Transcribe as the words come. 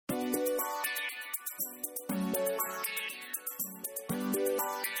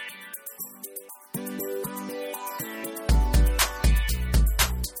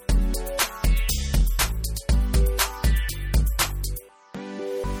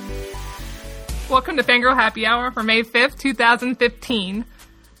Welcome to Fangirl Happy Hour for May 5th, 2015.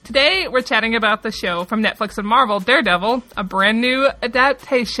 Today, we're chatting about the show from Netflix and Marvel, Daredevil, a brand new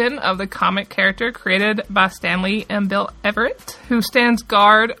adaptation of the comic character created by Stan Lee and Bill Everett, who stands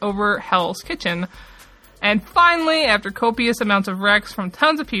guard over Hell's Kitchen. And finally, after copious amounts of recs from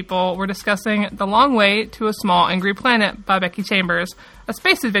tons of people, we're discussing The Long Way to a Small Angry Planet by Becky Chambers, a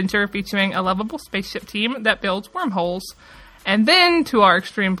space adventure featuring a lovable spaceship team that builds wormholes. And then, to our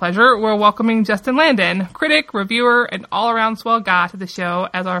extreme pleasure, we're welcoming Justin Landon, critic, reviewer, and all-around swell guy to the show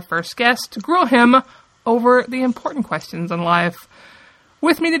as our first guest to grill him over the important questions in life.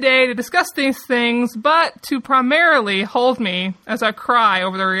 With me today to discuss these things, but to primarily hold me as I cry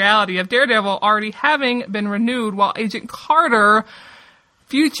over the reality of Daredevil already having been renewed while Agent Carter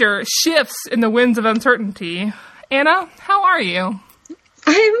future shifts in the winds of uncertainty. Anna, how are you?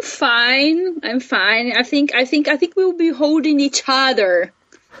 I'm fine. I think we'll be holding each other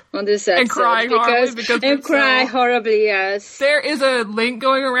on this episode. And crying horribly, yes. There is a link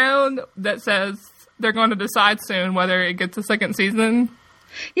going around that says they're going to decide soon whether it gets a second season.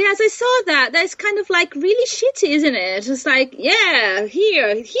 Yes, I saw that. That's kind of like really shitty, isn't it? It's like, yeah,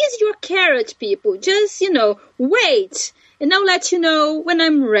 here's your carrot, people. Just, wait. And I'll let you know when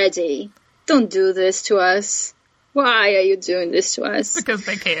I'm ready. Don't do this to us. Why are you doing this to us? Because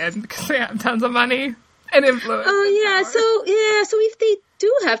they can. Because they have tons of money and influence. Oh, yeah. So if they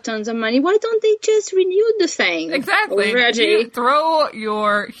do have tons of money, why don't they just renew the thing? Exactly. Already? You throw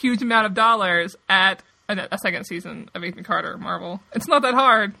your huge amount of dollars at a second season of Agent Carter, Marvel. It's not that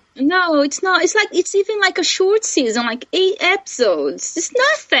hard. No, it's not. It's even like a short season, like 8 episodes. It's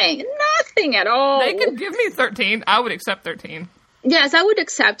nothing at all. They could give me 13. I would accept 13. Yes, I would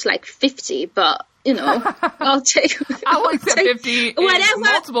accept like 50, but I'll take. I will accept 50.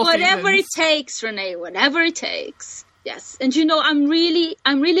 Whatever it takes, Renee. Whatever it takes. Yes, and I'm really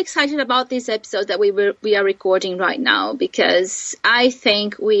excited about this episode that we are recording right now because I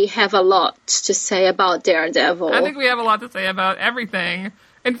think we have a lot to say about Daredevil. I think we have a lot to say about everything.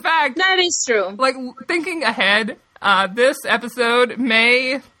 In fact, that is true. Like thinking ahead, this episode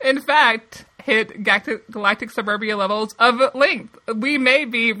may, in fact, hit galactic suburbia levels of length. We may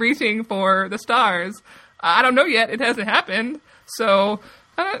be reaching for the stars. I don't know yet. It hasn't happened. So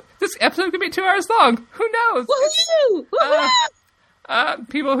this episode could be 2 hours long. Who knows? Woohoo!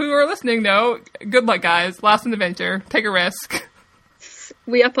 People who are listening know. Good luck, guys. Last an adventure. Take a risk.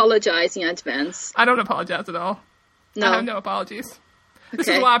 We apologize in advance. I don't apologize at all. No. I have no apologies. Okay. This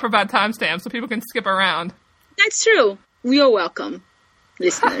is why I provide timestamps so people can skip around. That's true. You're welcome,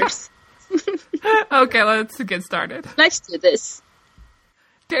 listeners. Okay, let's get started. Let's do this.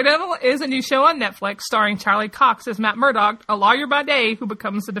 Daredevil is a new show on Netflix starring Charlie Cox as Matt Murdock, a lawyer by day who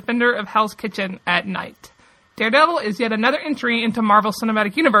becomes the defender of Hell's Kitchen at night. Daredevil is yet another entry into Marvel's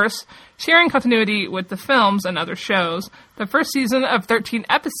Cinematic Universe, sharing continuity with the films and other shows. The first season of 13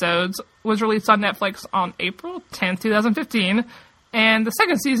 episodes was released on Netflix on April 10, 2015, and the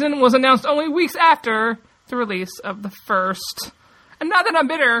second season was announced only weeks after the release of the first. And not that I'm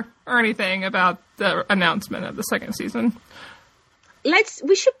bitter or anything about the announcement of the second season.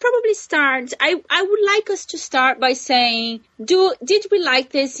 We should probably start. I would like us to start by saying, did we like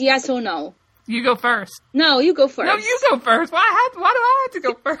this, yes or no? You go first. No, you go first. No, you go first. Why do I have to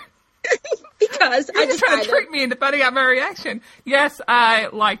go first? Because You're just trying to trick me into finding out my reaction. Yes, I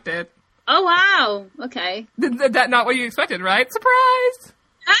liked it. Oh, wow. Okay. That's not what you expected, right? Surprise!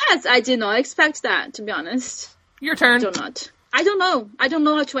 Yes, I did not expect that, to be honest. Your turn. I don't know. I don't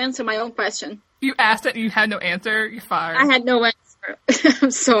know how to answer my own question. You asked it and you had no answer. You're fired. I had no answer.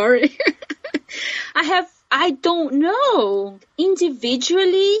 I'm sorry. I don't know.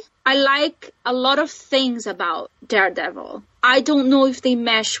 Individually, I like a lot of things about Daredevil. I don't know if they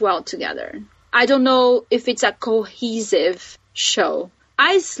mesh well together. I don't know if it's a cohesive show.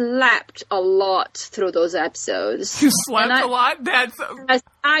 I slept a lot through those episodes. You slept a lot?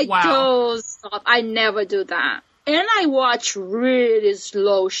 I wow. don't stop. I never do that. And I watch really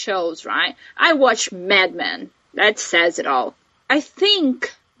slow shows, right? I watch Mad Men. That says it all. I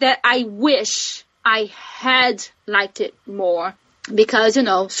think that I wish I had liked it more because,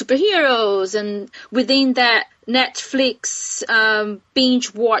 superheroes and within that Netflix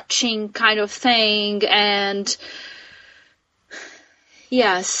binge-watching kind of thing. And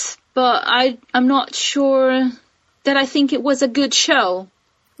yes, but I'm not sure that I think it was a good show.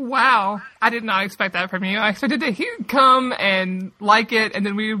 Wow. I did not expect that from you. I expected that he'd come and like it, and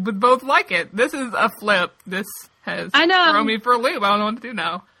then we would both like it. This is a flip. This has thrown me for a loop. I don't know what to do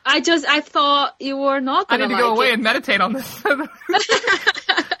now. I thought you were not going to like it. I need to go away and meditate on this.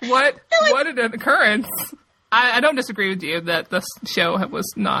 What an occurrence. I don't disagree with you that this show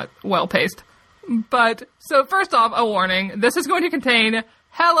was not well-paced. But, so first off, a warning. This is going to contain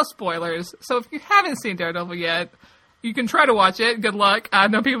hella spoilers. So if you haven't seen Daredevil yet, you can try to watch it. Good luck. I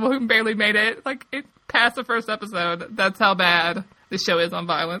know people who barely made it, past the first episode. That's how bad the show is on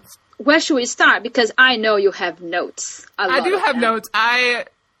violence. Where should we start? Because I know you have notes. I do have notes.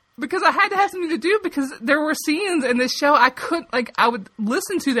 Because I had to have something to do because there were scenes in this show I couldn't, I would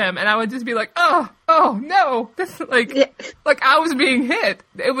listen to them and I would just be like, oh no. This, I was being hit.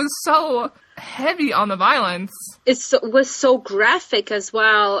 It was so heavy on the violence. It was so graphic as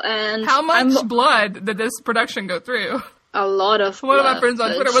well. And how much blood did this production go through? A lot of One of my friends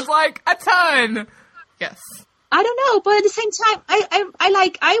on Twitter was like, a ton. Yes. I don't know, but at the same time,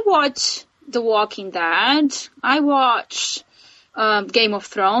 I watch The Walking Dead. I watch Game of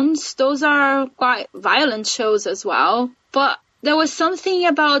Thrones. Those are quite violent shows as well. But there was something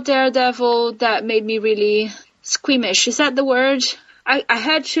about Daredevil that made me really squeamish. Is that the word? I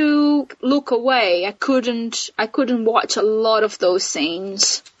had to look away. I couldn't watch a lot of those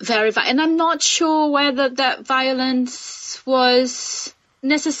scenes. And I'm not sure whether that violence was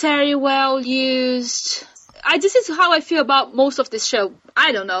necessarily well used. This is how I feel about most of this show.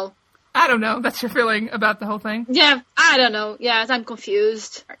 I don't know. That's your feeling about the whole thing? Yeah, I don't know. Yeah, I'm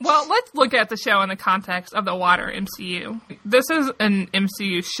confused. Well, let's look at the show in the context of the wider MCU. This is an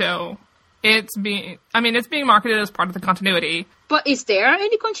MCU show. It's being marketed as part of the continuity. But is there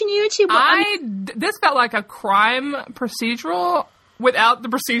any continuity? This felt like a crime procedural without the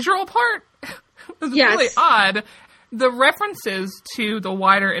procedural part. It was really odd. The references to the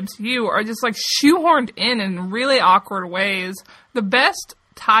wider MCU are just shoehorned in really awkward ways. The best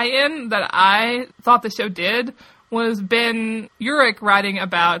tie-in that I thought the show did was Ben Urich writing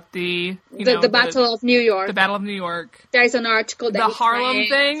about the Battle of New York. The Battle of New York. There's an article that the Harlem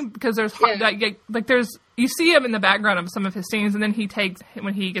thing, because there's you see him in the background of some of his scenes, and then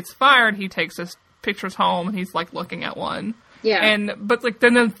when he gets fired, he takes his pictures home and he's looking at one. Yeah. But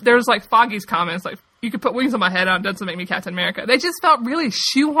then there's Foggy's comments you could put wings on my head on, it doesn't make me Captain America. They just felt really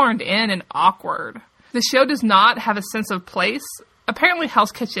shoehorned in and awkward. The show does not have a sense of place. Apparently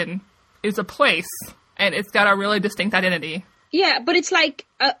Hell's Kitchen is a place, and it's got a really distinct identity. Yeah, but it's like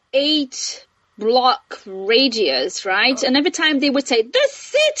a 8-block radius, right? Oh. And every time they would say, the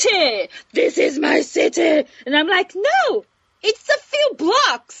city! This is my city! And I'm like, no! It's a few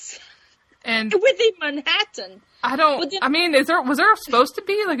blocks! And within Manhattan. Was there supposed to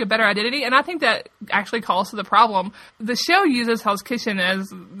be a better identity? And I think that actually calls to the problem. The show uses Hell's Kitchen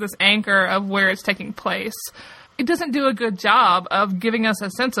as this anchor of where it's taking place. It doesn't do a good job of giving us a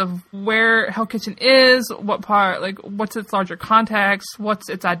sense of where Hell Kitchen is, what part, what's its larger context, what's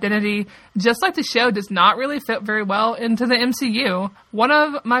its identity. Just like the show does not really fit very well into the MCU. One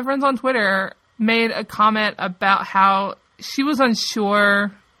of my friends on Twitter made a comment about how she was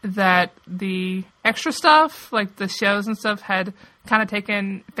unsure that the extra stuff, the shows and stuff, had kind of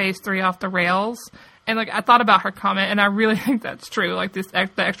taken Phase 3 off the rails. And, I thought about her comment, and I really think that's true.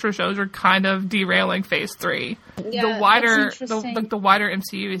 The extra shows are kind of derailing Phase 3. Yeah, the wider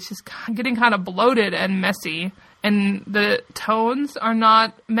MCU is just getting kind of bloated and messy, and the tones are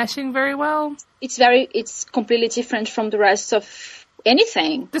not meshing very well. It's completely different from the rest of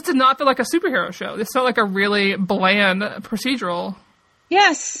anything. This did not feel like a superhero show. This felt like a really bland procedural.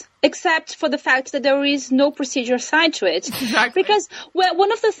 Yes, except for the fact that there is no procedural side to it. Exactly. Because,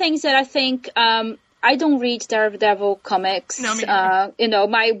 one of the things that I think, I don't read Daredevil comics. No, me neither.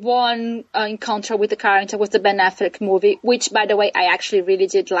 My one encounter with the character was the Ben Affleck movie, which, by the way, I actually really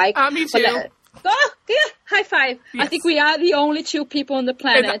did like. Me too. High five. Yes. I think we are the only 2 people on the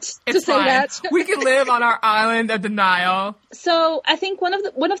planet to say fine. that. We can live on our island of denial. So I think one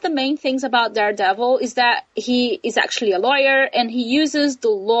of the main things about Daredevil is that he is actually a lawyer, and he uses the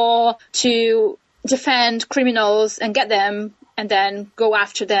law to defend criminals and get them and then go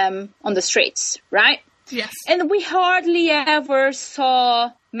after them on the streets, right? Yes. And we hardly ever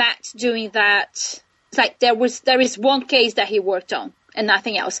saw Matt doing that. It's there is one case that he worked on and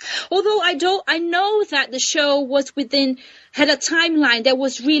nothing else. Although I know that the show had a timeline that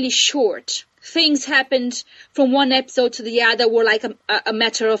was really short. Things happened from one episode to the other were a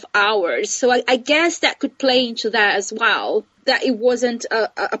matter of hours. So I guess that could play into that as well. That it wasn't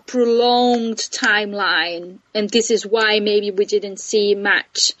a prolonged timeline. And this is why maybe we didn't see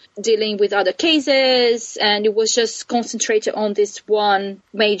Matt dealing with other cases. And it was just concentrated on this one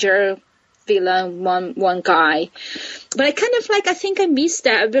major villain, one guy. But I kind of I think I missed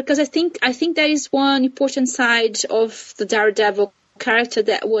that, because I think that is one important side of the Daredevil character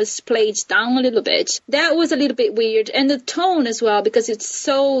that was played down a little bit. That was a little bit weird. And the tone as well, because it's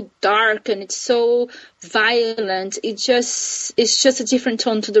so dark and it's so violent. It's just a different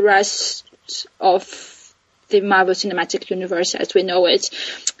tone to the rest of the Marvel Cinematic Universe as we know it,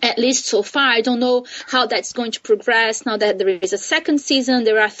 at least so far. I don't know how that's going to progress now that there is a second season.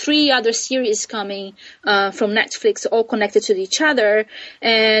 There are 3 other series coming from Netflix, all connected to each other.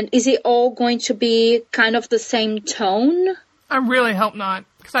 And is it all going to be kind of the same tone? I really hope not,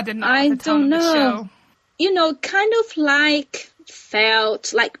 because I did not like the tone of the show. You know, kind of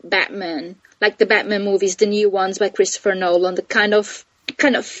felt like Batman, like the Batman movies, the new ones by Christopher Nolan, the kind of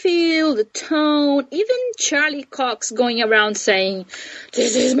feel, the tone, even Charlie Cox going around saying,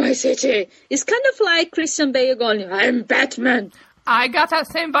 "This is my city." It's kind of like Christian Bale going, "I'm Batman." I got that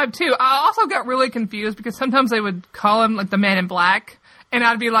same vibe too. I also got really confused because sometimes they would call him like the Man in Black, and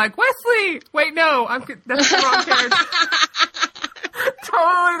I'd be like, "Wesley!" Wait, no, that's the wrong character.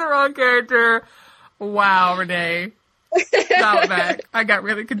 Totally the wrong character. Wow, Renee. Dial it back. I got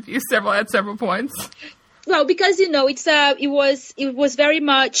really confused at several points. Well, because it was very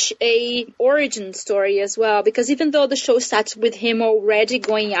much a origin story as well. Because even though the show starts with him already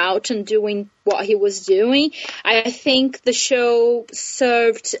going out and doing what he was doing, I think the show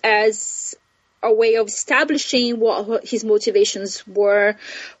served as a way of establishing what his motivations were,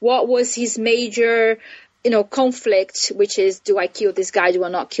 what was his major, conflict, which is, do I kill this guy? Do I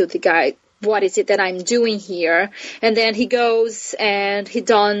not kill the guy? What is it that I'm doing here? And then he goes and he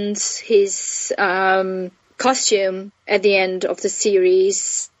dons his costume at the end of the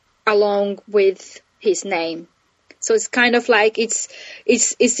series along with his name. So it's kind of like it's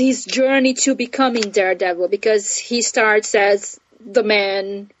his journey to becoming Daredevil, because he starts as the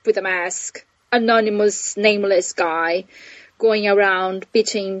man with a mask, anonymous, nameless guy going around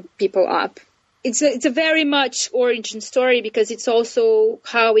beating people up. It's a very much origin story, because it's also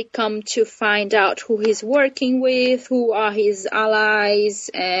how we come to find out who he's working with, who are his allies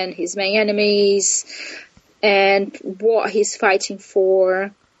and his main enemies, and what he's fighting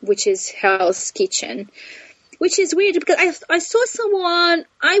for, which is Hell's Kitchen. Which is weird, because I saw someone,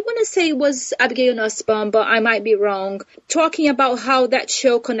 I want to say it was Abigail Nussbaum, but I might be wrong, talking about how that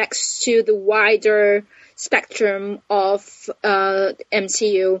show connects to the wider spectrum of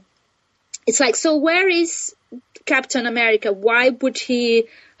MCU. It's like, so where is Captain America? Why would he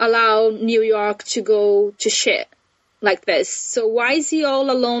allow New York to go to shit like this? So why is he all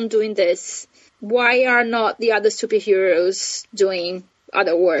alone doing this? Why are not the other superheroes doing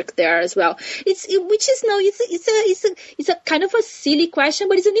other work there as well? It's a kind of a silly question,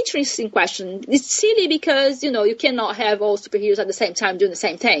 but it's an interesting question. It's silly because, you cannot have all superheroes at the same time doing the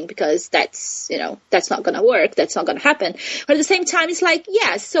same thing, because that's not going to work. That's not going to happen. But at the same time, it's like,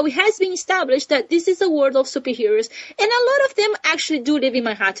 yes, so it has been established that this is a world of superheroes, and a lot of them actually do live in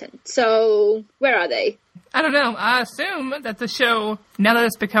Manhattan. So where are they? I don't know. I assume that the show, now that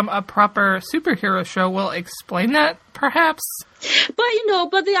it's become a proper superhero show, will explain that, perhaps.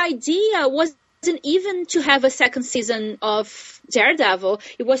 But the idea wasn't even to have a second season of Daredevil.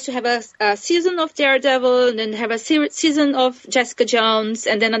 It was to have a season of Daredevil, and then have a season of Jessica Jones,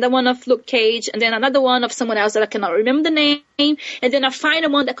 and then another one of Luke Cage, and then another one of someone else that I cannot remember the name, and then a final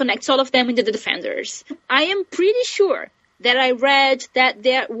one that connects all of them into the Defenders. I am pretty sure that I read that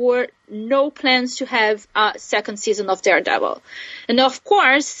there were no plans to have a second season of Daredevil. And of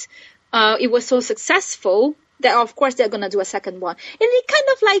course, it was so successful that of course they're going to do a second one. And it kind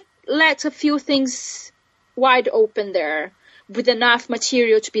of let a few things wide open there with enough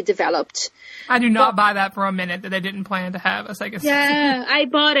material to be developed. I do not buy that for a minute, that they didn't plan to have a second season. Yeah, I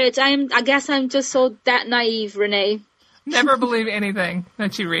bought it. I guess I'm just so that naive, Renee. Never believe anything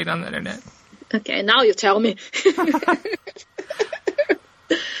that you read on the internet. Okay, now you tell me.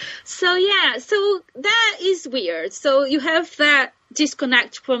 So that is weird. So you have that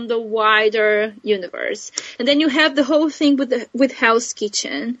disconnect from the wider universe, and then you have the whole thing with Hell's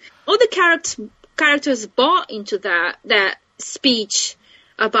Kitchen. All the characters bought into that speech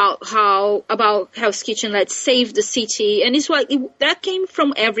about Hell's Kitchen, let's save the city, and it's like that came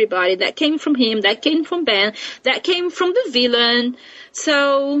from everybody. That came from him. That came from Ben. That came from the villain.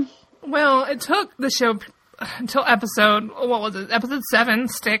 So. Well, it took the show until episode 7,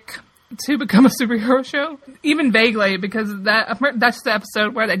 Stick, to become a superhero show. Even vaguely, because that's the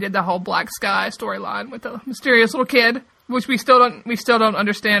episode where they did the whole Black Sky storyline with the mysterious little kid, which we still don't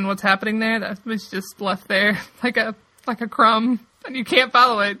understand what's happening there. That was just left there like a crumb, and you can't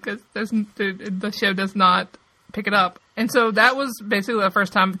follow it because the show does not pick it up. And so that was basically the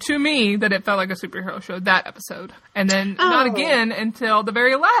first time to me that it felt like a superhero show, that episode. And then not again until the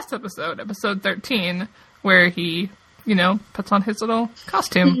very last episode 13, where he, puts on his little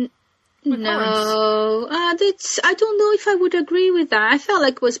costume. No, I don't know if I would agree with that. I felt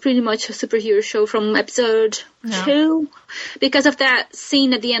like it was pretty much a superhero show from episode 2. because of that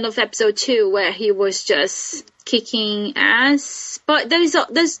scene at the end of episode 2 where he was just kicking ass. But there's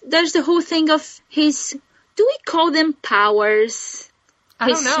the whole thing of his, do we call them powers? I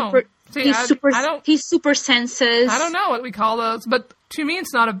don't know. His super senses. I don't know what we call those, but to me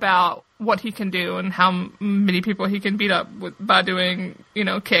it's not about what he can do and how many people he can beat up by doing,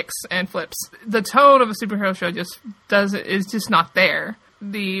 kicks and flips. The tone of a superhero show is just not there.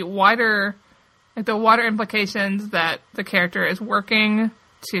 The wider implications that the character is working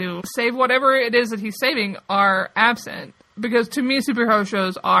to save whatever it is that he's saving are absent. Because to me, superhero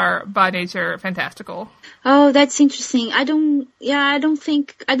shows are by nature fantastical. Oh, that's interesting. I don't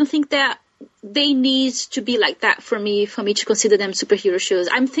think that they need to be like that for me to consider them superhero shows.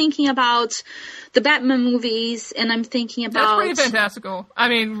 I'm thinking about the Batman movies, and I'm thinking about... That's pretty fantastical. I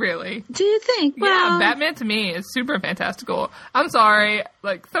mean, really. Do you think? Well, yeah, Batman to me is super fantastical. I'm sorry,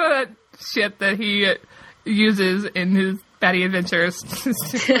 like, some of that shit that he uses in his Batty Adventures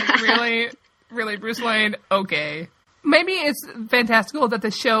is really, really Bruce Wayne, okay. Maybe it's fantastical that the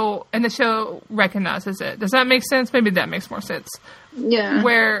show recognizes it. Does that make sense? Maybe that makes more sense. Yeah.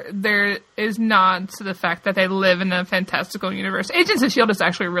 Where there is nod to the fact that they live in a fantastical universe. Agents of S.H.I.E.L.D. is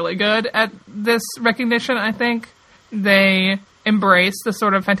actually really good at this recognition, I think. They embrace the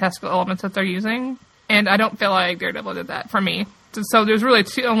sort of fantastical elements that they're using. And I don't feel like Daredevil did that for me. So there's really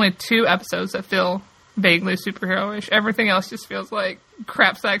only 2 episodes that feel vaguely superhero-ish. Everything else just feels like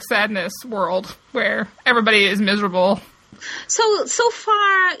crapsack sadness world where everybody is miserable. So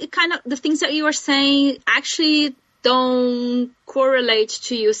far, kind of the things that you are saying actually don't correlate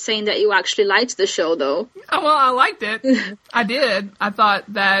to you saying that you actually liked the show, though. Oh, well, I liked it. I did. I thought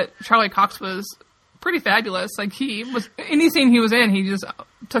that Charlie Cox was pretty fabulous. Like, he was, any scene he was in, he just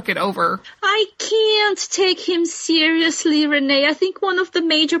took it over. I can't take him seriously, Renee. I think one of the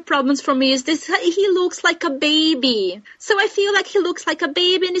major problems for me is this: he looks like a baby. So I feel like he looks like a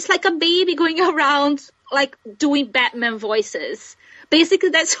baby, and it's like a baby going around, like, doing Batman voices. Basically,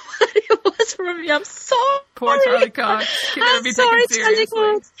 that's what it was for me. I'm sorry. Poor Charlie Cox. I'm sorry, Charlie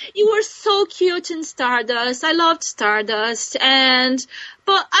Cox. You were so cute in Stardust. I loved Stardust.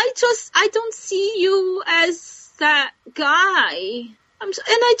 But I don't see you as that guy.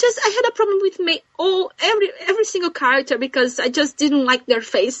 I had a problem with every single character because I just didn't like their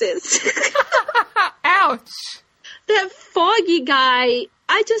faces. Ouch. That Foggy guy,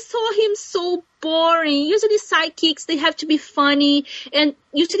 I just saw him so boring. Usually sidekicks, they have to be funny, and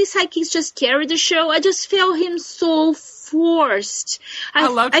usually sidekicks just carry the show. I just felt him so forced. I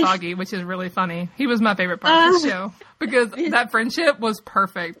loved Foggy, which is really funny. He was my favorite part of the show because that friendship was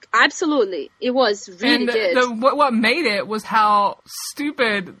perfect. Absolutely. It was really good. What made it was how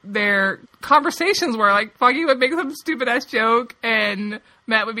stupid their conversations were. Like, Foggy would make some stupid-ass joke, and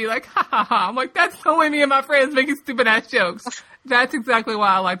Matt would be like, ha ha ha. I'm like, that's the way me and my friends making stupid-ass jokes. That's exactly why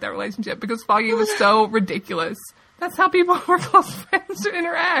I like that relationship, because Foggy was so ridiculous. That's how people who are close friends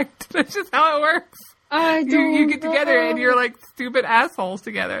interact. That's just how it works. You get together and you're like stupid assholes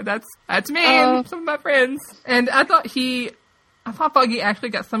together. That's me and some of my friends. And I thought Foggy actually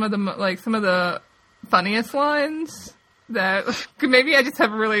got some of the funniest lines. That maybe I just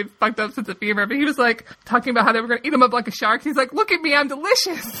have a really fucked up sense of humor. But he was like talking about how they were going to eat him up like a shark. He's like, "Look at me, I'm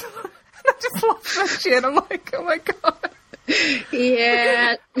delicious." I just love that shit. I'm like, oh my god.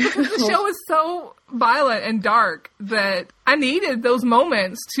 Yeah. Because the show is so violent and dark that I needed those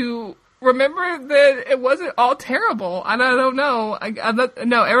moments to remember that it wasn't all terrible. And I don't know.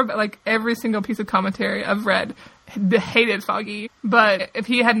 Every single piece of commentary I've read hated Foggy. But if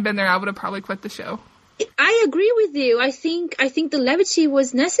he hadn't been there, I would have probably quit the show. I agree with you. I think the levity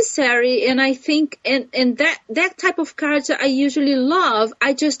was necessary, and I think and that type of character I usually love.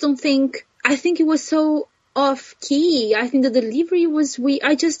 I just don't think. I think it was so off key. I think the delivery was weak.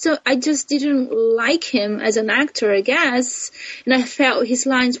 I just didn't like him as an actor, I guess, and I felt his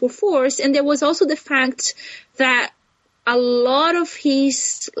lines were forced. And there was also the fact that a lot of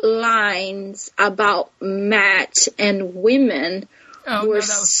his lines about Matt and women were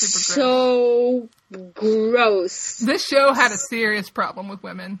so gross. This show had a serious problem with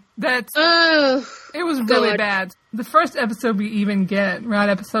women. It was really bad. The first episode we even get,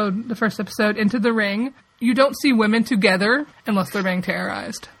 the first episode, Into the Ring, you don't see women together unless they're being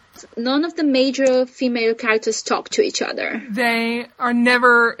terrorized. None of the major female characters talk to each other. They are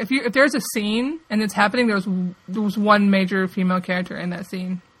never. If there's a scene and it's happening, there was one major female character in that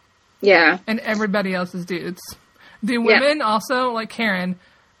scene. Yeah. And everybody else is dudes. The women also, like Karen,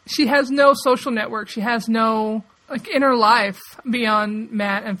 she has no social network. She has no inner life beyond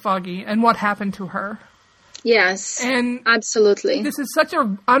Matt and Foggy and what happened to her. Yes, and absolutely. This is such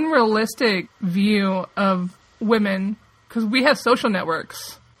an unrealistic view of women because we have social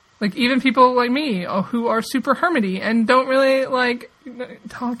networks. Like, even people like me who are super hermity and don't really like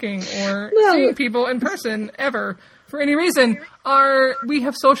talking or seeing people in person ever for any reason, we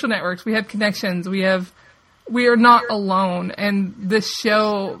have social networks, we have connections, we are not alone. And this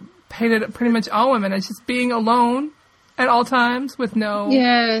show painted pretty much all women as just being alone at all times with no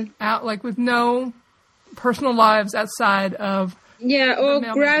with no personal lives outside of or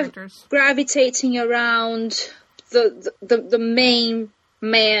gravitating around the main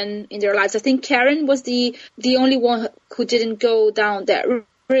man in their lives. I think Karen was the only one who didn't go down that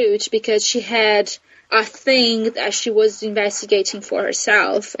route because she had a thing that she was investigating for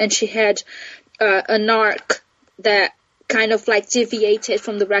herself, and she had an arc that kind of like deviated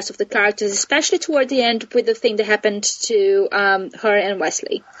from the rest of the characters, especially toward the end with the thing that happened to her and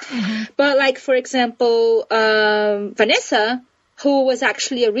Wesley. Mm-hmm. But like, for example, Vanessa, who was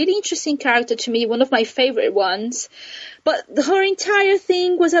actually a really interesting character to me, one of my favorite ones, but her entire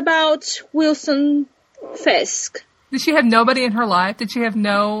thing was about Wilson Fisk. Did she have nobody in her life? Did she have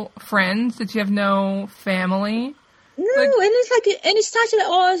no friends? Did she have no family? No, and it started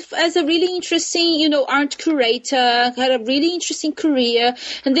off as a really interesting, art curator, had a really interesting career,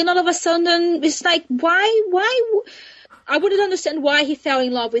 and then all of a sudden it's like, why? I wouldn't understand why he fell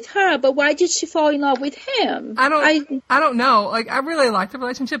in love with her, but why did she fall in love with him? I don't know. Like, I really liked the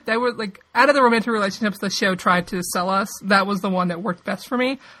relationship. They were like, out of the romantic relationships the show tried to sell us, that was the one that worked best for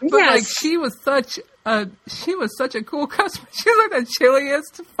me. But like, she was such a cool customer. She was like the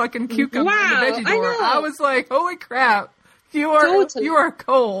chilliest fucking cucumber in the veggie door. I was like, holy crap. You are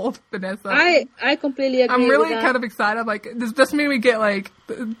cold, Vanessa. I completely agree. I'm really with that. kind of excited. Like, does this mean we get like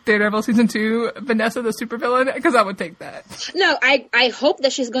Daredevil season 2, Vanessa the supervillain? Because I would take that. No, I hope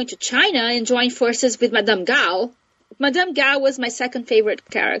that she's going to China and join forces with Madame Gao. Madame Gao was my second favorite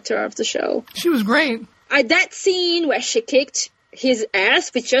character of the show. She was great. That scene where she kicked his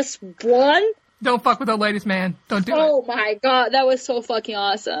ass with just one. Don't fuck with old ladies, man. Don't do it. Oh my god, that was so fucking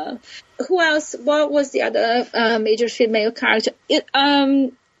awesome. Who else? What was the other major female character?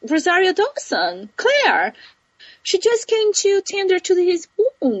 Rosario Dawson, Claire. She just came to tender to his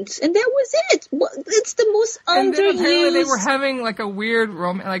wounds, and that was it. It's the most underused. And then apparently they were having like a weird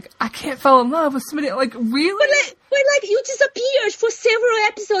romance. Like, I can't fall in love with somebody. Like, really? But you disappeared for several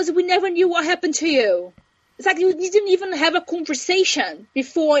episodes. We never knew what happened to you. It's like you didn't even have a conversation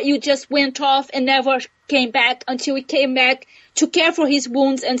before you just went off and never came back until we came back to care for his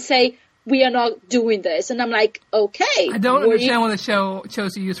wounds and say, we are not doing this. And I'm like, okay. I don't understand why the show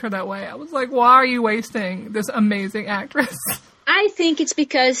chose to use her that way. I was like, why are you wasting this amazing actress? I think it's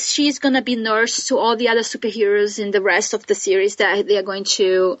because she's going to be nurse to all the other superheroes in the rest of the series that they are going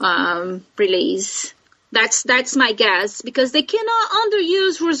to release. That's my guess, because they cannot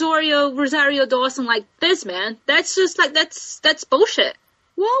underuse Rosario Dawson like this, man. That's just like, that's bullshit.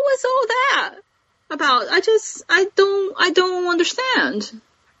 What was all that about? I don't understand.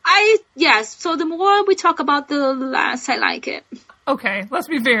 So the more we talk about, the less I like it. Okay, let's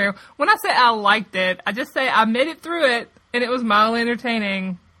be fair. When I say I liked it, I just say I made it through it, and it was mildly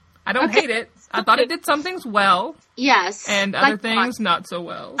entertaining. I don't hate it. I thought it did some things well. Yes. And other things not so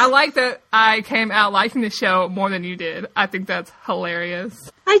well. I like that I came out liking the show more than you did. I think that's hilarious.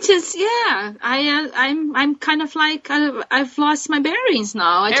 I'm kind of like, I've lost my bearings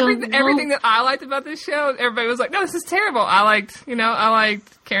now. Everything that I liked about this show, everybody was like, no, this is terrible. I liked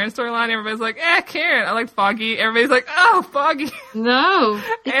Karen's storyline. Everybody's like, Karen. I liked Foggy. Everybody's like, oh, Foggy. No. Up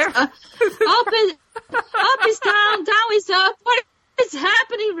is down, down is up. What is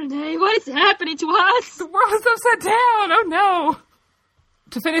happening, Renee? What is happening to us? The world is upside down. Oh, no.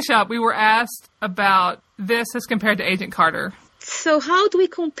 To finish up, we were asked about this as compared to Agent Carter. So how do we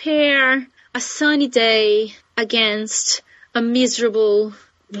compare a sunny day against a miserable,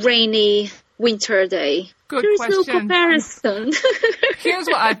 rainy winter day? Good There's question. No comparison. Here's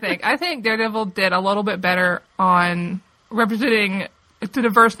what I think. I think Daredevil did a little bit better on representing the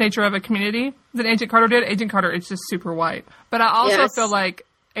diverse nature of a community than Agent Carter did. Agent Carter is just super white. But I also feel like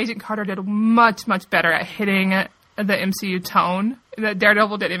Agent Carter did much, much better at hitting the MCU tone that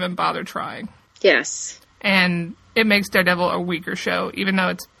Daredevil didn't even bother trying. Yes. And it makes Daredevil a weaker show, even though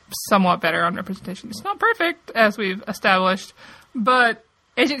it's somewhat better on representation. It's not perfect, as we've established, but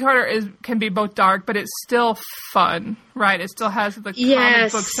Agent Carter can be both dark, but it's still fun, right? It still has the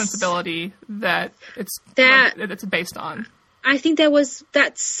comic book sensibility that it's based on. I think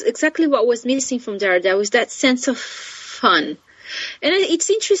that's exactly what was missing from Daredevil, was that sense of fun. And it's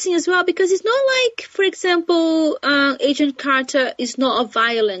interesting as well, because it's not like, for example, Agent Carter is not a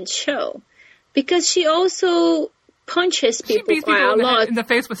violent show, because she also punches people quite a lot in the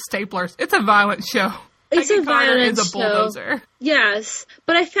face with staplers. It's a violent show. it's Peggy a Carter violent is a bulldozer. show. Yes,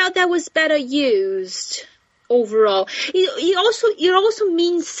 but I felt that was better used overall. It also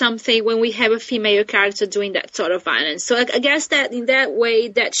means something when we have a female character doing that sort of violence. So I guess that in that way,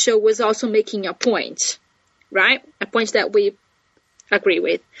 that show was also making a point, right? A point that we agree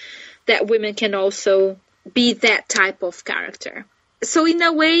with, that women can also be that type of character. So in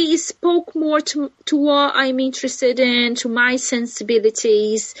a way, it spoke more to what I'm interested in, to my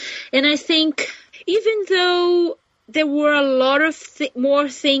sensibilities. And I think even though there were a lot of more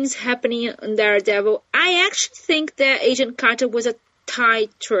things happening in Daredevil, I actually think that Agent Carter was a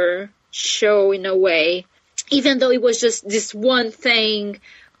tighter show in a way. Even though it was just this one thing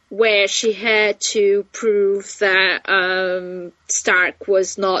where she had to prove that Stark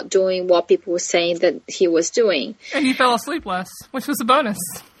was not doing what people were saying that he was doing. And he fell asleep less, which was a bonus.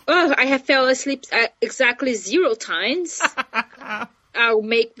 Oh, I have fell asleep exactly 0 times. I'll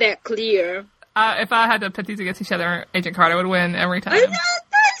make that clear. If I had to pit these against each other, Agent Carter would win every time.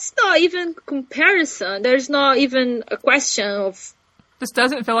 That's not even comparison. There's not even a question of... This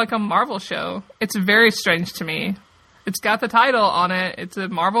doesn't feel like a Marvel show. It's very strange to me. It's got the title on it. It's a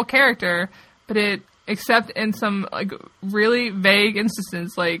Marvel character, but except in some like really vague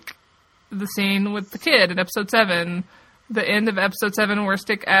instances, like the scene with the kid in episode 7, the end of episode 7 where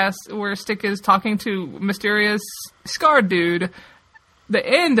Stick is talking to mysterious scarred dude. The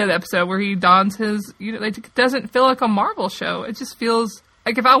end of the episode where he dons his, it doesn't feel like a Marvel show. It just feels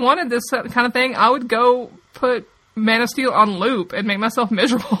like if I wanted this kind of thing, I would go put Man of Steel on loop and make myself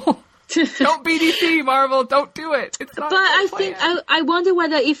miserable. Don't BDC, Marvel. Don't do it. It's not. But I wonder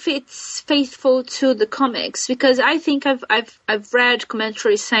whether if it's faithful to the comics, because I think I've read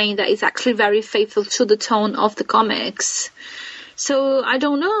commentaries saying that it's actually very faithful to the tone of the comics. So I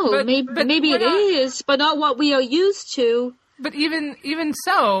don't know. Maybe it is, but not what we are used to. But even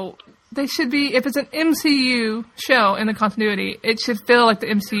so, they should be, if it's an MCU show in the continuity, it should feel like the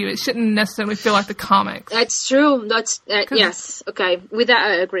MCU. It shouldn't necessarily feel like the comics. That's true. Yes. Okay. With that,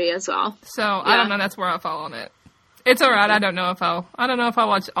 I agree as well. So yeah. I don't know. That's where I fall on it. It's all right. I don't know if I'll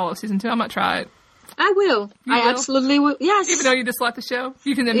watch all of season 2. I might try it. I will. You will? Absolutely will. Yes. Even though you dislike the show,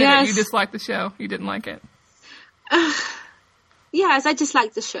 you can admit it. You dislike the show. You didn't like it. Yes, I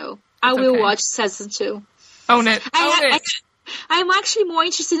dislike the show. I will watch season 2. Own it. Own it. I'm actually more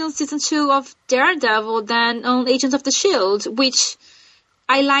interested in season 2 of Daredevil than on Agents of the S.H.I.E.L.D., which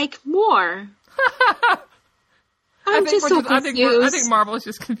I like more. I'm just so confused. I think Marvel is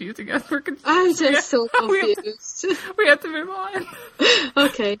just confusing us. We're confused. I'm just so confused. We have to move on.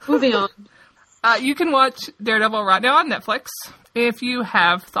 Okay, moving on. You can watch Daredevil right now on Netflix. If you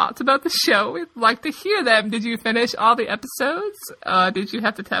have thoughts about the show, we'd like to hear them. Did you finish all the episodes? Did you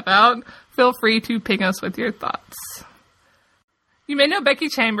have to tap out? Feel free to ping us with your thoughts. You may know Becky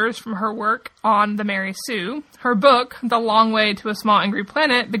Chambers from her work on The Mary Sue. Her book, The Long Way to a Small Angry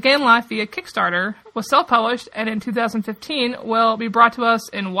Planet, began life via Kickstarter, was self-published, and in 2015 will be brought to us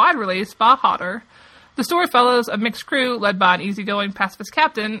in wide release by Hodder. The story follows a mixed crew led by an easygoing pacifist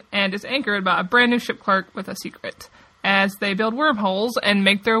captain and is anchored by a brand new ship clerk with a secret as they build wormholes and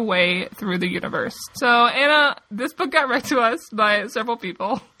make their way through the universe. So, Anna, this book got read to us by several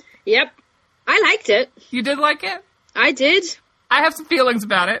people. Yep. I liked it. You did like it? I did. I have some feelings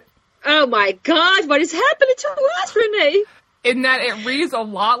about it. Oh my god, what is happening to us, Renee? In that it reads a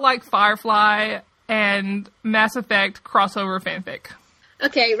lot like Firefly and Mass Effect crossover fanfic.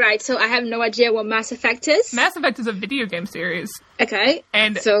 Okay, right, so I have no idea what Mass Effect is. Mass Effect is a video game series. Okay,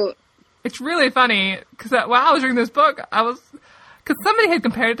 and so... It's really funny, because while I was reading this book, because somebody had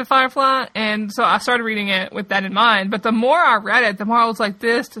compared it to Firefly, and so I started reading it with that in mind. But the more I read it, the more I was like,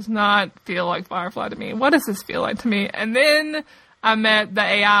 this does not feel like Firefly to me. What does this feel like to me? And then I met the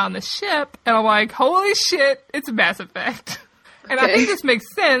AI on the ship, and I'm like, holy shit, it's Mass Effect. And I think this makes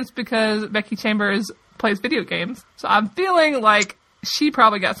sense because Becky Chambers plays video games. So I'm feeling like she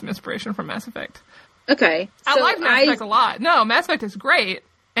probably got some inspiration from Mass Effect. Okay. I like Mass Effect a lot. No, Mass Effect is great.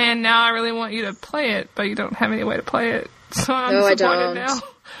 And now I really want you to play it, but you don't have any way to play it. So I'm disappointed now.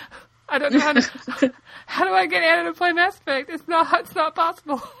 I don't know how do I get Anna to play Mass Effect? It's not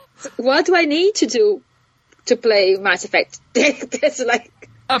possible. What do I need to do to play Mass Effect? There's like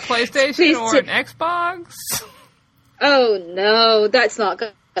a PlayStation or an Xbox. Oh no, that's not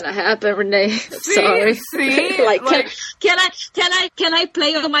gonna happen, Renee. Sorry. See? like, can I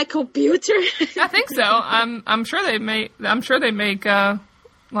play on my computer? I think so. I'm sure they make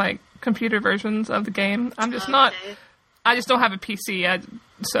like computer versions of the game. I'm just not. I just don't have a PC,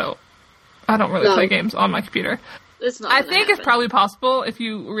 so I don't really play games on my computer. I think it's probably possible if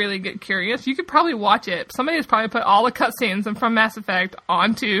you really get curious. You could probably watch it. Somebody has probably put all the cutscenes from Mass Effect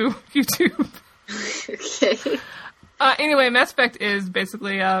onto YouTube. Okay. Anyway, Mass Effect is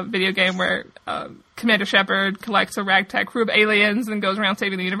basically a video game where Commander Shepard collects a ragtag crew of aliens and goes around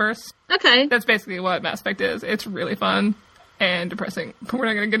saving the universe. Okay. That's basically what Mass Effect is. It's really fun and depressing. We're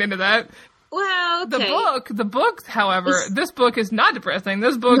not going to get into that. Well, okay. The book, however, this book is not depressing.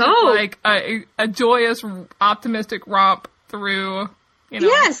 This book is like a joyous, optimistic romp through,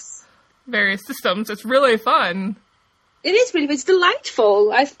 yes, various systems. It's really fun. It is really, it's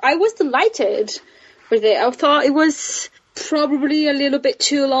delightful. I was delighted with it. I thought it was probably a little bit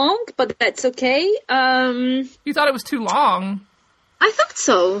too long, but that's okay. You thought it was too long? I thought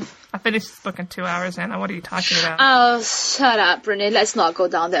so. I finished this book in 2 hours, Anna. What are you talking about? Oh, shut up, Renee. Let's not go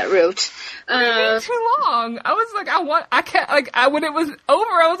down that route. Too long. I was like, when it was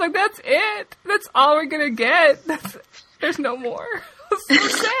over, I was like, that's it. That's all we're gonna get. There's no more. It was so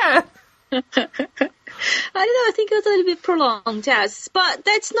sad. I don't know, I think it was a little bit prolonged, yes. But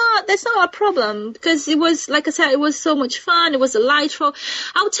that's not a problem, because it was, like I said, it was so much fun, it was delightful.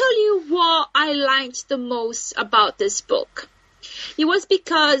 I'll tell you what I liked the most about this book. It was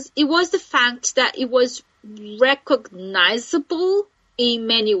because it was the fact that it was recognizable in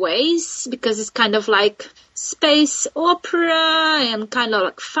many ways, because it's kind of like space opera and kind of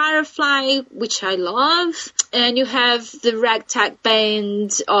like Firefly, which I love. And you have the ragtag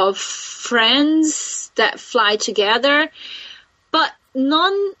band of friends that fly together. But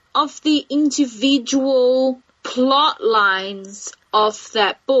none of the individual plot lines of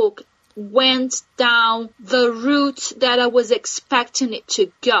that book went down the route that I was expecting it to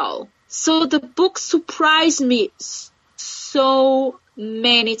go. So the book surprised me so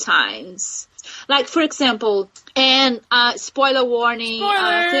many times. Like, for example, and spoiler warning.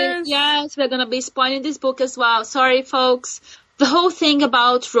 Yes, we're going to be spoiling this book as well. Sorry, folks. The whole thing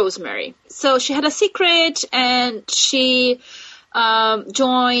about Rosemary. So she had a secret, and she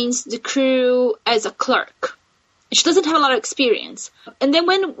joins the crew as a clerk. She doesn't have a lot of experience. And then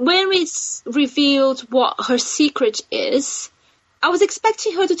when it's revealed what her secret is, I was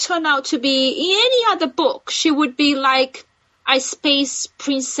expecting her to turn out to be, in any other book, she would be like a space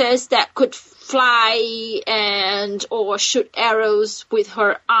princess that could fly or shoot arrows with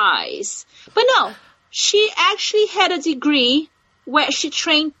her eyes. But no, she actually had a degree where she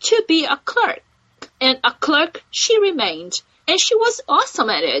trained to be a clerk. And a clerk she remained. And she was awesome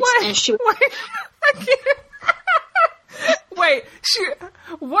at it. Wait,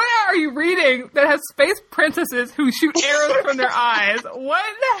 what are you reading that has space princesses who shoot arrows from their eyes? What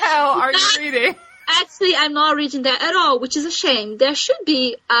the hell are you reading? Actually, I'm not reading that at all, which is a shame. There should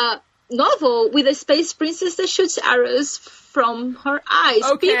be a novel with a space princess that shoots arrows from her eyes.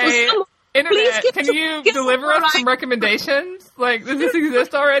 Okay, Internet, can you deliver us some recommendations? Like, does this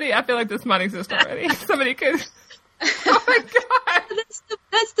exist already? I feel like this might exist already. Somebody could... Oh my god!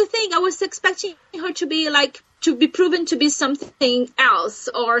 That's the thing. I was expecting her to be proven to be something else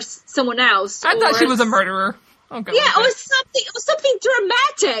or someone else. I thought she was a murderer. Okay, yeah, it was something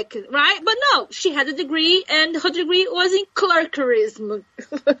dramatic, right? But no, she had a degree, and her degree was in clerkerism.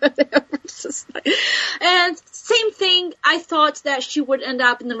 And same thing, I thought that she would end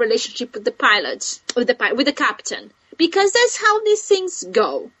up in a relationship with the pilot, with the captain, because that's how these things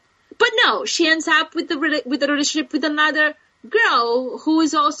go. But no, she ends up with a relationship with another girl who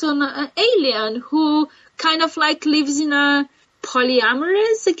is also an alien who kind of like lives in a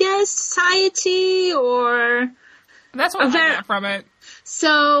polyamorous, I guess, society, or... That's what I got from it.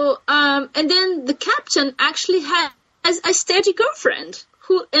 So, and then the captain actually has a steady girlfriend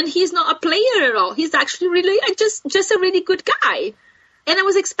and he's not a player at all. He's actually really just a really good guy. And I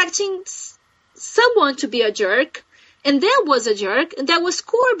was expecting someone to be a jerk, and there was a jerk, and that was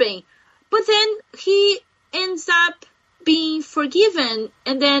Corbin. But then he ends up being forgiven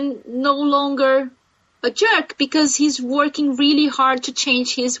and then no longer a jerk because he's working really hard to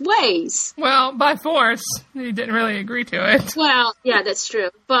change his ways. Well, by force. He didn't really agree to it. Well, yeah, that's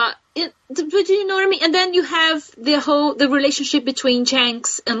true. But you know what I mean? And then you have the relationship between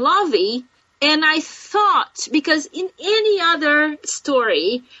Jenks and Lovey. And I thought, because in any other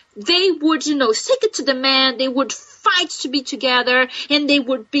story, they would, stick it to the man, they would fight to be together, and they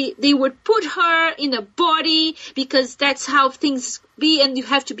would put her in a body, because that's how things be, and you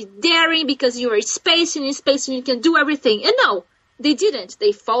have to be daring, because you're in space, and you can do everything. And no, they didn't.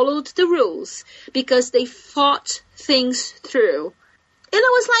 They followed the rules, because they fought things through. And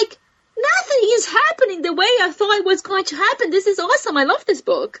I was like, nothing is happening the way I thought it was going to happen. This is awesome. I love this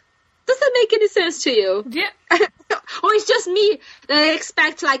book. Does that make any sense to you? Yeah. Or it's just me that I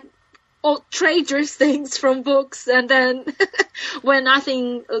expect, like, outrageous things from books, and then when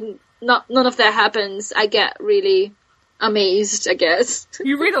none of that happens, I get really amazed, I guess.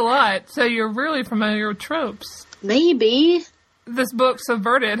 You read a lot, so you're really familiar with tropes. Maybe. This book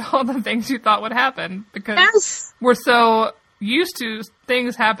subverted all the things you thought would happen because Yes. we're so used to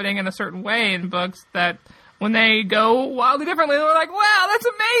things happening in a certain way in books that when they go wildly differently, we're like, wow, that's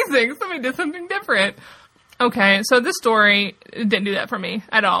amazing. Somebody did something different. Okay, so this story didn't do that for me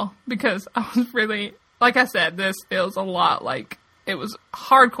at all because I was really, like I said, this feels a lot like it was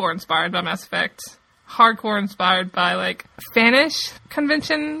hardcore inspired by Mass Effect. Hardcore inspired by, like, Spanish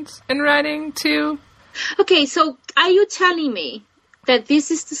conventions in writing, too. Okay, so are you telling me that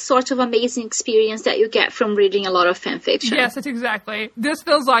this is the sort of amazing experience that you get from reading a lot of fan fiction? Yes, it's exactly. This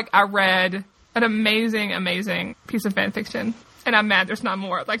feels like I read an amazing, amazing piece of fan fiction. And I'm mad there's not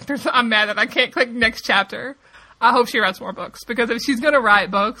more. Like, I'm mad that I can't click next chapter. I hope she writes more books. Because if she's going to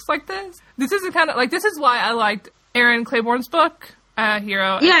write books like this is kind of, like, this is why I liked Aaron Claiborne's book,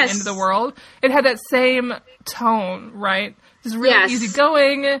 Hero at the End of the World. It had that same tone, right? Just really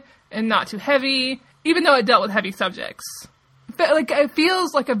easygoing and not too heavy, even though it dealt with heavy subjects. But, like, it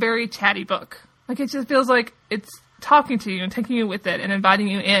feels like a very chatty book. Like, it just feels like it's talking to you and taking you with it and inviting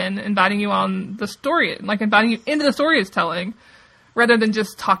you in, inviting you on the story, like inviting you into the story it's telling, rather than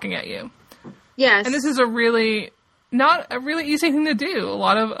just talking at you. Yes. And this is not a really easy thing to do. A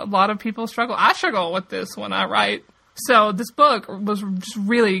lot of people struggle. I struggle with this when I write. So this book was just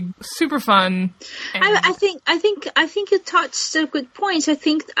really super fun. I think you touched a good point. I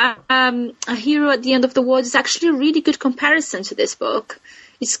think A Hero at the End of the World is actually a really good comparison to this book.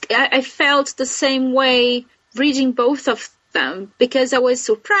 I felt the same way reading both of them because I was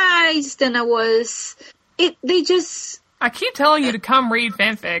surprised and I keep telling you to come read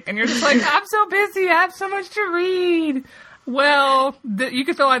fanfic, and you're just like, I'm so busy, I have so much to read. Well, you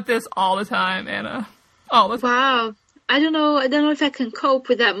can feel like this all the time, Anna. All the time. Wow. I don't know if I can cope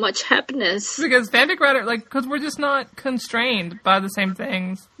with that much happiness. Because fanfic writer, because we're just not constrained by the same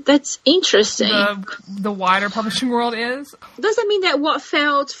things. That's interesting. The wider publishing world is. Does that mean that what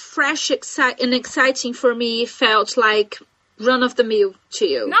felt fresh and exciting for me felt like run-of-the-mill to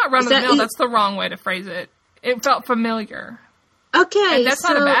you? Not run-of-the-mill, that's the wrong way to phrase it. It felt familiar. Okay, and that's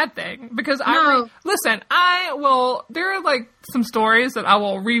not a bad thing, because there are, like, some stories that I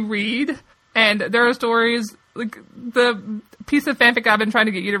will reread, and there are stories, like, the piece of fanfic I've been trying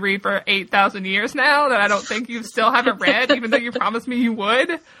to get you to read for 8,000 years now that I don't think you still haven't read, even though you promised me you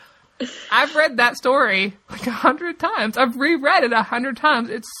would. I've read that story, like, 100 times. I've reread it 100 times.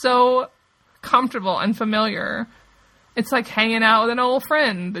 It's so comfortable and familiar. It's like hanging out with an old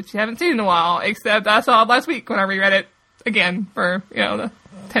friend that you haven't seen in a while, except I saw it last week when I reread it again for, the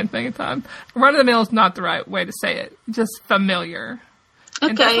 10th millionth time. Run-of-the-mill is not the right way to say it. Just familiar. Okay.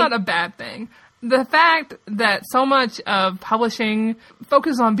 And that's not a bad thing. The fact that so much of publishing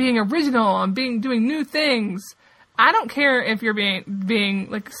focuses on being original, on doing new things, I don't care if you're being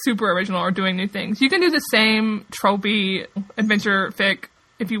like super original or doing new things. You can do the same tropey adventure fic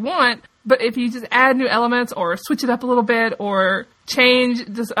if you want, but if you just add new elements or switch it up a little bit or change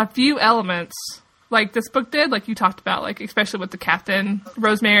just a few elements, like this book did, like you talked about, like especially with the captain,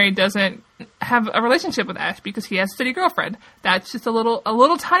 Rosemary doesn't have a relationship with Ash because he has a city girlfriend. That's just a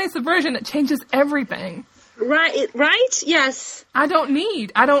little tiny subversion that changes everything. Right, yes. I don't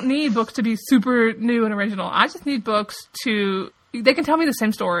need books to be super new and original. I just need books they can tell me the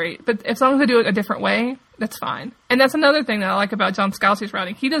same story, but as long as they do it a different way, that's fine. And that's another thing that I like about John Scalzi's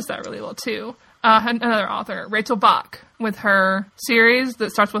writing. He does that really well, too. Another author, Rachel Bach, with her series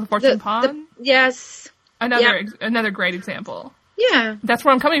that starts with Fortune Pond. Yes. Another great example. Yeah. That's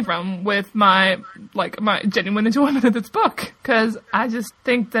where I'm coming from with my genuine enjoyment of this book. Because I just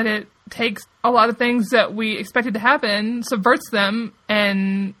think that it takes a lot of things that we expected to happen, subverts them,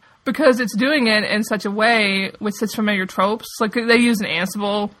 and because it's doing it in such a way with such familiar tropes. Like, they use an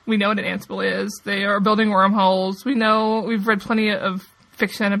Ansible. We know what an Ansible is. They are building wormholes. We've read plenty of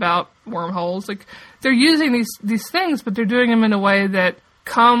fiction about wormholes. Like, they're using these things, but they're doing them in a way that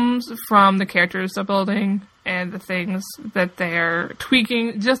comes from the characters they're building and the things that they're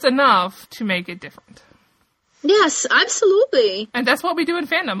tweaking just enough to make it different. Yes, absolutely. And that's what we do in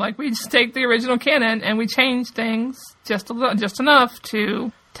fandom. Like, we just take the original canon and we change things just enough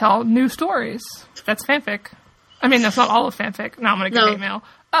to tell new stories. That's fanfic. I mean, that's not all of fanfic. Now I'm going to get hate mail.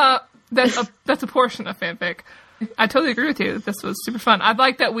 That's a portion of fanfic. I totally agree with you. This was super fun. I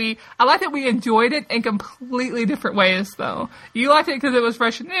like that we enjoyed it in completely different ways, though. You liked it because it was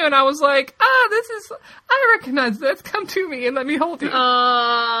fresh and new, and I was like, I recognize this. Come to me and let me hold you.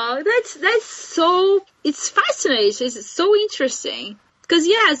 That's so, it's fascinating. It's so interesting. Because,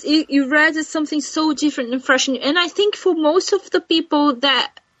 yes, you read something so different and fresh, and I think for most of the people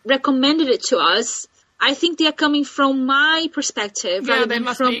that recommended it to us, I think they are coming from my perspective. Yeah, they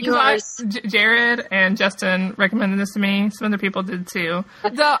must from be. Yours. Jared and Justin recommended this to me. Some other people did too. I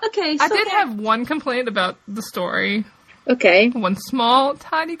did have one complaint about the story. Okay. One small,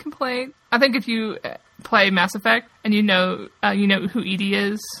 tiny complaint. I think if you play Mass Effect and you know who Edie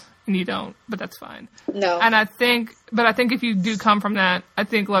is, and you don't, but that's fine. No. And I think if you do come from that, I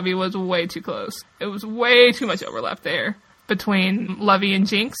think Lovey was way too close. It was way too much overlap there between Lovey and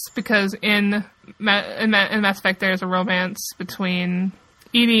Jinx, because in Mass Effect there's a romance between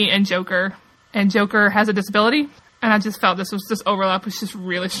Edie and Joker has a disability, and I just felt this overlap was just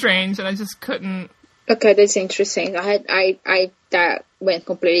really strange, and I just couldn't. Okay, that's interesting. That went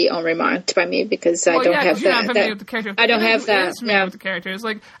completely unremarked by me because I don't have that. With the characters. I don't have that. Yeah, with the characters.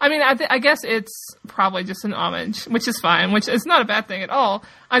 Like, I mean, I guess it's probably just an homage, which is fine. Which is not a bad thing at all.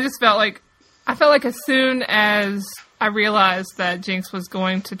 I felt like as soon as I realized that Jinx was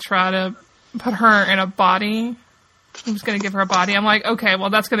going to try to put her in a body, he was going to give her a body. I'm like, okay,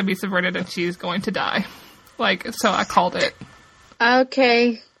 well, that's going to be subverted and she's going to die. Like, so I called it.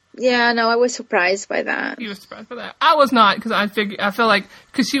 Okay. Yeah, no, I was surprised by that. You were surprised by that. I was not, because I feel like,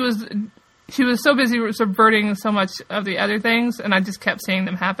 because she was so busy subverting so much of the other things, and I just kept seeing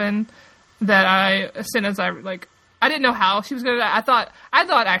them happen, that as soon as I didn't know how she was going to die. I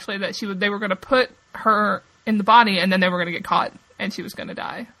thought actually that they were going to put her in the body, and then they were going to get caught, and she was going to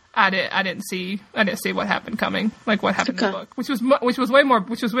die. I didn't see what happened coming, like what happened in the book, which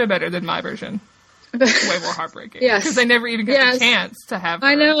was way better than my version. Way more heartbreaking. Yes. Because they never even got the chance to have her.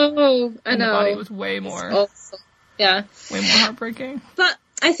 I know. The body was way more. Awesome. Yeah. Way more heartbreaking. But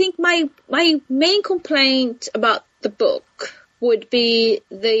I think my main complaint about the book would be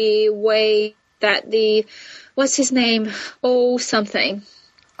the way that what's his name? Ohan?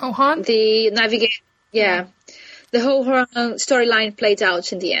 The navigator. Yeah. The whole storyline played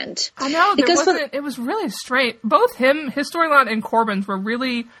out in the end. I know, it was really straight. Both his storyline and Corbin's were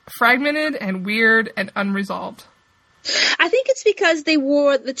really fragmented and weird and unresolved. I think it's because they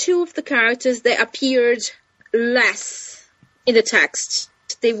were the two of the characters that appeared less in the text.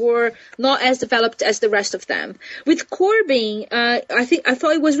 They were not as developed as the rest of them. With Corbin, I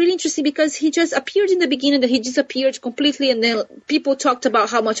thought it was really interesting because he just appeared in the beginning, that he disappeared completely, and then people talked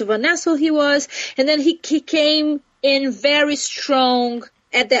about how much of an asshole he was, and then he came in very strong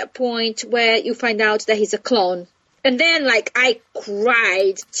at that point where you find out that he's a clone. And then, I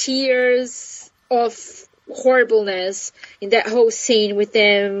cried tears of horribleness in that whole scene with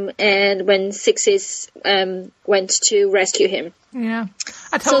them, and when Sixes went to rescue him. Yeah,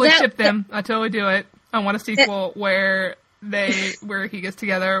 I totally ship them. I totally do it. I want a sequel where he gets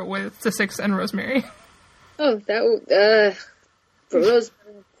together with the Six and Rosemary. Oh, that would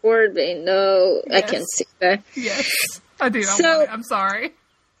Rosemary Corbin. No, yes. I can't see that. Yes, I do. I'm sorry.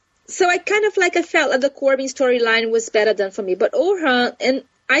 So I kind of I felt like the Corbin storyline was better than for me, but Orhan, and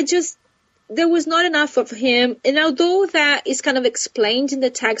there was not enough of him. And although that is kind of explained in the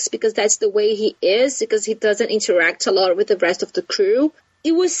text because that's the way he is, because he doesn't interact a lot with the rest of the crew,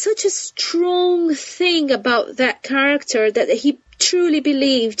 it was such a strong thing about that character that he truly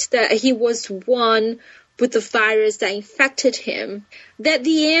believed that he was one with the virus that infected him, that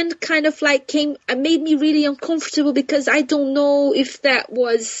the end kind of made me really uncomfortable because I don't know if that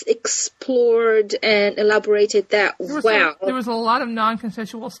was explored and elaborated that well. There was a lot of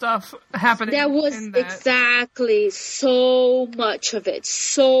non-consensual stuff happening. There was exactly so much of it,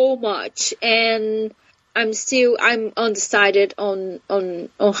 so much, and I'm undecided on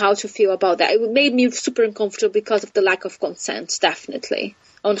how to feel about that. It made me super uncomfortable because of the lack of consent, definitely.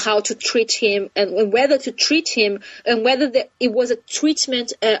 On how to treat him and whether to treat him and whether it was a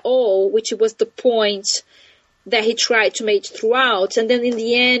treatment at all, which was the point that he tried to make throughout. And then in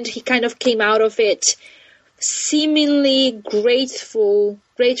the end, he kind of came out of it seemingly grateful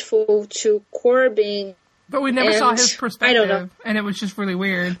to Corbin. But we never saw his perspective. I don't know. And it was just really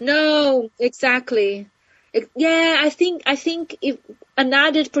weird. No, exactly. I think if an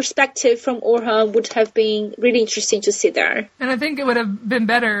added perspective from Orhan would have been really interesting to see there. And I think it would have been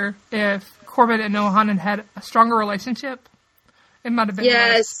better if Corbin and Orhan had a stronger relationship. It might have been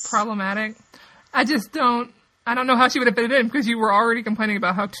less problematic. I don't know how she would have fit it in because you were already complaining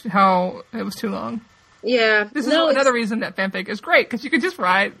about how it was too long. Yeah. This is another reason that fanfic is great, because you could just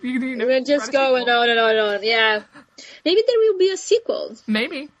write. You can just go and on. Yeah. Maybe there will be a sequel.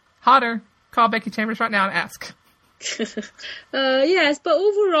 Maybe. Hotter. Call Becky Chambers right now and ask. Yes, but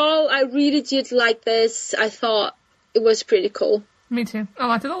overall, I really did like this. I thought it was pretty cool. Me too. I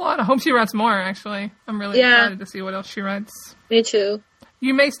liked it a lot. I hope she writes more, actually. I'm really excited to see what else she writes. Me too.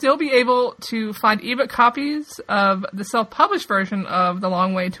 You may still be able to find ebook copies of the self-published version of The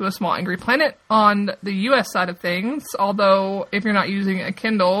Long Way to a Small Angry Planet on the U.S. side of things, although if you're not using a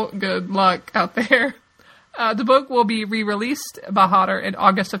Kindle, good luck out there. The book will be re-released by Hodder in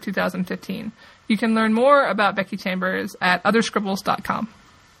August of 2015. You can learn more about Becky Chambers at otherscribbles.com.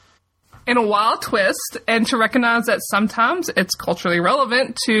 In a wild twist, and to recognize that sometimes it's culturally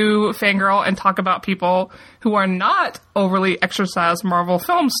relevant to fangirl and talk about people who are not overly exercised Marvel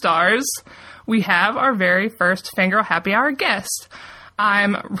film stars, we have our very first Fangirl Happy Hour guest.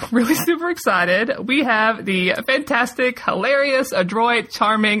 I'm really super excited. We have the fantastic, hilarious, adroit,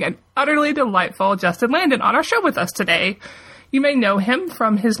 charming, and utterly delightful Justin Landon on our show with us today. You may know him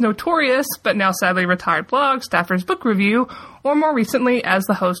from his notorious, but now sadly retired blog, Staffer's Book Review, or more recently as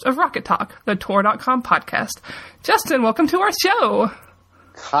the host of Rocket Talk, the Tor.com podcast. Justin, welcome to our show.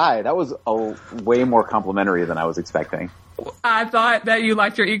 Hi, that was way more complimentary than I was expecting. I thought that you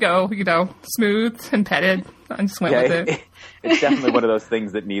liked your ego, smooth and petted. I just went with it. It's definitely one of those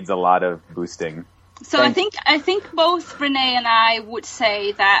things that needs a lot of boosting. So I think both Renee and I would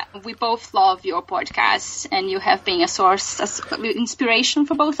say that we both love your podcast, and you have been a source of inspiration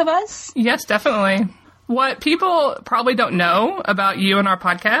for both of us. Yes, definitely. What people probably don't know about you and our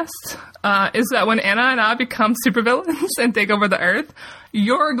podcast is that when Anna and I become supervillains and take over the Earth,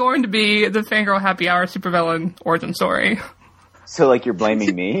 you're going to be the Fangirl Happy Hour supervillain origin story. So, like, you're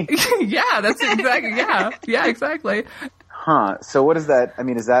blaming me? Yeah, that's exactly, yeah, exactly. Huh. So what is that? I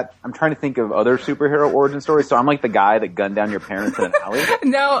mean, I'm trying to think of other superhero origin stories. So I'm like the guy that gunned down your parents in an alley?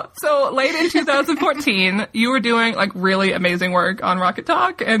 No. So late in 2014, you were doing like really amazing work on Rocket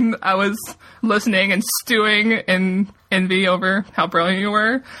Talk, and I was listening and stewing in envy over how brilliant you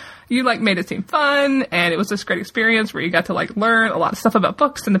were. You like made it seem fun, and it was this great experience where you got to like learn a lot of stuff about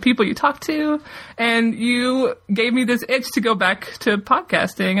books and the people you talked to, and you gave me this itch to go back to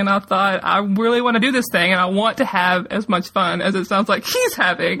podcasting, and I thought, I really want to do this thing, and I want to have as much fun as it sounds like he's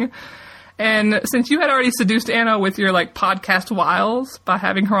having. And since you had already seduced Anna with your like podcast wiles by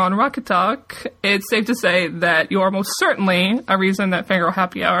having her on Rocket Talk, it's safe to say that you are most certainly a reason that Fangirl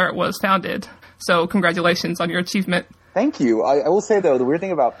Happy Hour was founded. So congratulations on your achievement. Thank you. I will say, though, the weird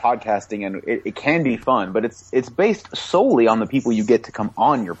thing about podcasting, and it can be fun, but it's based solely on the people you get to come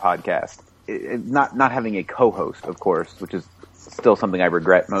on your podcast. Not having a co-host, of course, which is still something I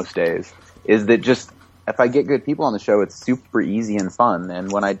regret most days, is that just if I get good people on the show, it's super easy and fun.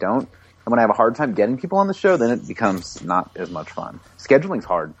 And when I don't, and when I have a hard time getting people on the show, then it becomes not as much fun. Scheduling's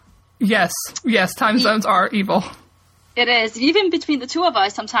hard. Yes, time zones are evil. It is. Even between the two of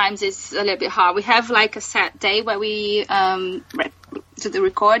us, sometimes it's a little bit hard. We have like a set day where we do the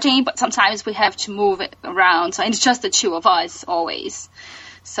recording, but sometimes we have to move it around. So it's just the two of us always.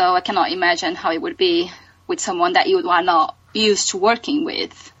 So I cannot imagine how it would be with someone that you are not used to working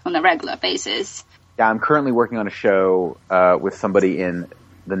with on a regular basis. Yeah, I'm currently working on a show with somebody in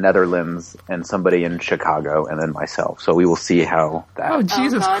the Netherlands and somebody in Chicago, and then myself. So we will see how that. Oh,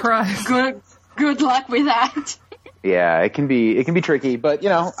 Jesus Christ! Good luck with that. Yeah, it can be tricky, but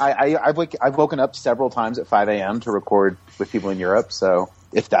I've woken up several times at 5 a.m. to record with people in Europe. So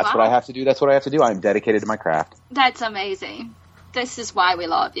if that's what I have to do, that's what I have to do. I'm dedicated to my craft. That's amazing. This is why we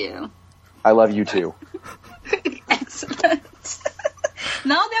love you. I love you too. Excellent.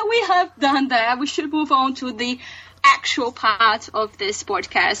 Now that we have done that, we should move on to the actual part of this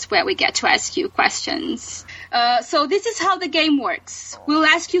podcast where we get to ask you questions. So this is how the game works. We'll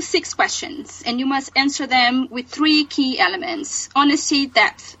ask you 6 questions, and you must answer them with 3 key elements: honesty,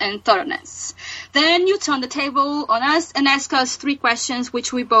 depth, and thoroughness. Then you turn the table on us and ask us 3 questions,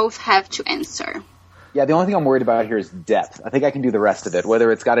 which we both have to answer. Yeah, the only thing I'm worried about here is depth. I think I can do the rest of it,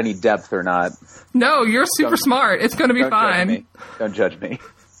 whether it's got any depth or not. No, you're super smart. It's going to be fine. Don't judge me. All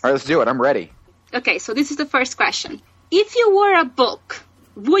right, let's do it. I'm ready. Okay, so this is the first question. If you were a book,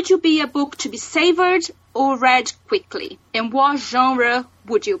 would you be a book to be savored or read quickly? And what genre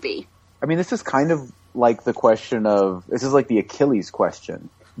would you be? I mean, this is kind of like the question of, this is like the Achilles question.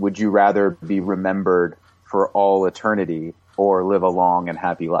 Would you rather be remembered for all eternity or live a long and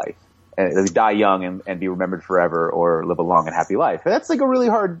happy life? And die young and be remembered forever, or live a long and happy life? That's like a really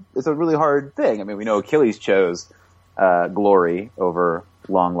hard thing. I mean, we know Achilles chose glory over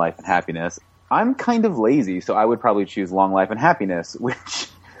long life and happiness. I'm kind of lazy, so I would probably choose long life and happiness,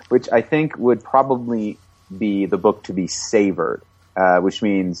 which I think would probably be the book to be savored, which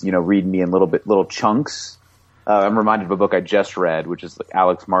means, read me in little chunks. I'm reminded of a book I just read, which is like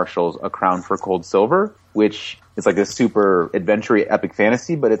Alex Marshall's A Crown for Cold Silver, which is like a super adventure epic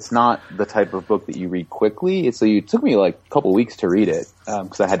fantasy, but it's not the type of book that you read quickly. So it took me like a couple weeks to read it,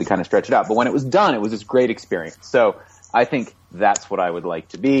 because I had to kind of stretch it out. But when it was done, it was this great experience. So I think that's what I would like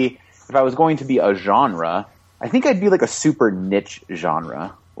to be. If I was going to be a genre, I think I'd be like a super niche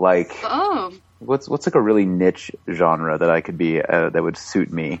genre. Like, what's like a really niche genre that I could be that would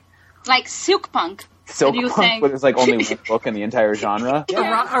suit me? Like silk punk. Silk punk, where there's like only one book in the entire genre.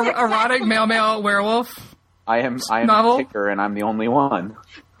 Erotic male werewolf. I am novel. the kicker, and I'm the only one.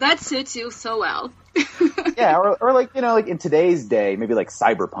 That suits you so well. Yeah, or like, you know, like in today's day, maybe like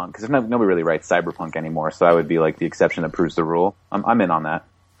cyberpunk, because nobody really writes cyberpunk anymore, so I would be like the exception that proves the rule. I'm in on that.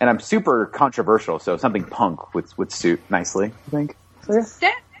 And I'm super controversial, so something punk would suit nicely, I think. So,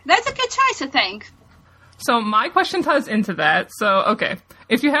 yeah. That's a good choice, I think. So my question ties into that. So, okay.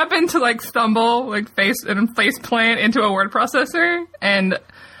 If you happen to, like, stumble, like, face plant into a word processor and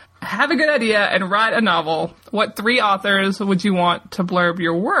have a good idea and write a novel, what 3 authors would you want to blurb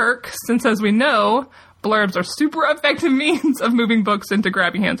your work? Since, as we know, blurbs are super effective means of moving books into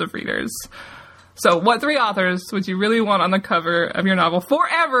grabby hands of readers. So what 3 authors would you really want on the cover of your novel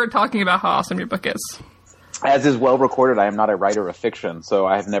forever talking about how awesome your book is? As is well recorded, I am not a writer of fiction, so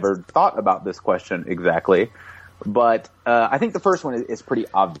I have never thought about this question exactly. But I think the first one is pretty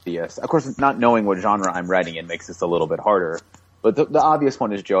obvious. Of course, not knowing what genre I'm writing in makes this a little bit harder. But the obvious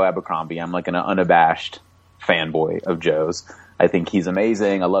one is Joe Abercrombie. I'm like an unabashed fanboy of Joe's. I think he's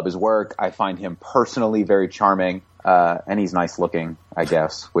amazing. I love his work. I find him personally very charming. And he's nice looking, I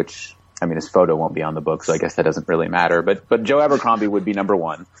guess, which, I mean, his photo won't be on the book, so I guess that doesn't really matter. But Joe Abercrombie would be number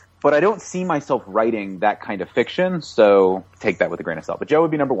 1. But I don't see myself writing that kind of fiction, so take that with a grain of salt. But Joe would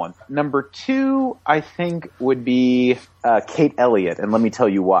be number 1. Number 2, I think, would be Kate Elliott, and let me tell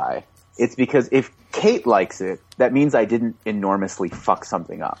you why. It's because if Kate likes it, that means I didn't enormously fuck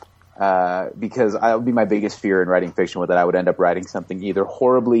something up. Because that would be my biggest fear in writing fiction, was that I would end up writing something either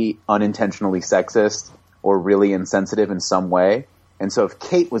horribly, unintentionally sexist or really insensitive in some way. And so if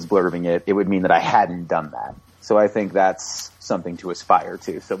Kate was blurbing it, it would mean that I hadn't done that. So I think that's something to aspire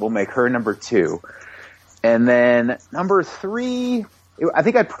to. So we'll make her number 2. And then number 3, I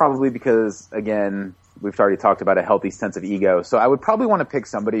think I'd probably, because, again, we've already talked about a healthy sense of ego. So I would probably want to pick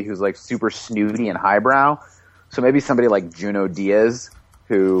somebody who's like super snooty and highbrow. So maybe somebody like Juno Diaz,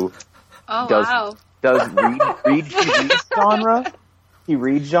 who does read genre. He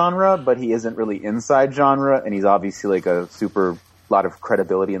reads genre, but he isn't really inside genre. And he's obviously like a super lot of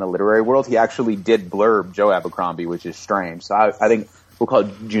credibility in the literary world. He actually did blurb Joe Abercrombie, which is strange. So I think we'll call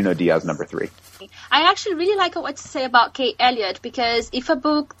Juno Diaz number 3. I actually really like what you say about Kate Elliott, because if a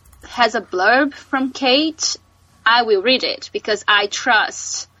book has a blurb from Kate, I will read it because I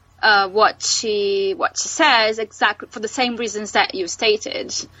trust what she says, exactly for the same reasons that you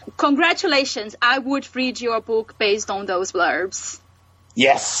stated. Congratulations, I would read your book based on those blurbs.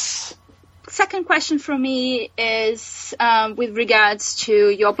 Yes. Second question from me is with regards to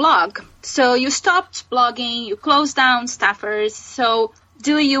your blog. So you stopped blogging, you closed down Staffers. So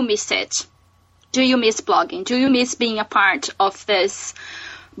do you miss it? Do you miss blogging? Do you miss being a part of this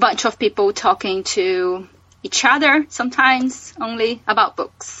bunch of people talking to each other, sometimes only about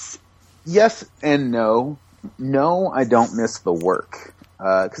books? Yes and no. No, I don't miss the work.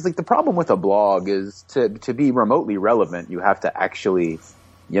 Because like the problem with a blog is to be remotely relevant, you have to actually,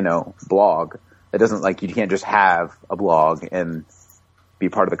 blog. It doesn't like you can't just have a blog and be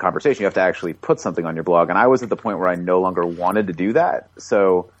part of the conversation. You have to actually put something on your blog. And I was at the point where I no longer wanted to do that.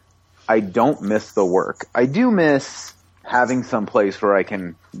 So I don't miss the work. I do miss having some place where I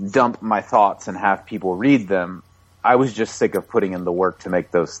can dump my thoughts and have people read them. I was just sick of putting in the work to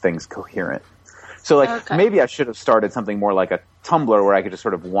make those things coherent. So maybe I should have started something more like a Tumblr where I could just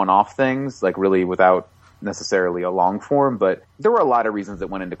sort of one-off things, like really without necessarily a long form. But there were a lot of reasons that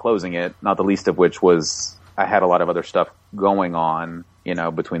went into closing it, not the least of which was I had a lot of other stuff going on,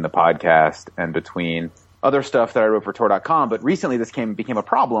 between the podcast and between other stuff that I wrote for Tor.com. But recently this became a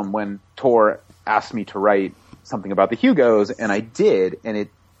problem when Tor asked me to write something about the Hugos, and I did, and it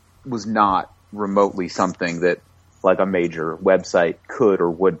was not remotely something that like a major website could or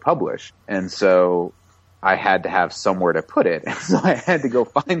would publish. And so I had to have somewhere to put it. So I had to go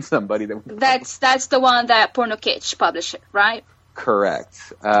find somebody that would That's the one that Porno Kitsch published, right?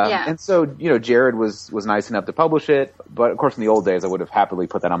 Correct. Yeah. And so, Jared was nice enough to publish it. But of course, in the old days, I would have happily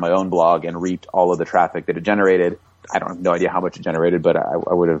put that on my own blog and reaped all of the traffic that it generated. I don't have no idea how much it generated, but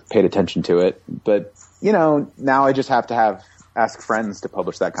I would have paid attention to it. But, now I just have to ask friends to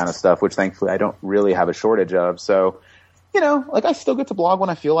publish that kind of stuff, which thankfully I don't really have a shortage of. So, I still get to blog when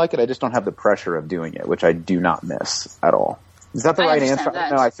I feel like it. I just don't have the pressure of doing it, which I do not miss at all. Is that the right answer?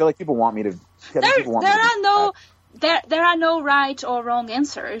 No, I feel like people want me to. There are no right or wrong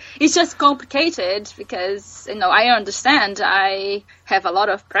answers. It's just complicated because, I understand I have a lot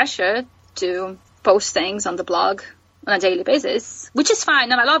of pressure to post things on the blog. on a daily basis, which is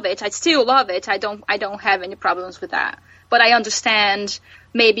fine, and I love it. I still love it. I don't have any problems with that. But I understand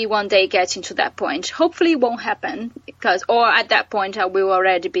maybe one day getting to that point. Hopefully it won't happen, or at that point I will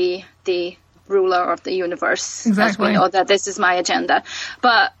already be the ruler of the universe. Exactly. As we know that this is my agenda.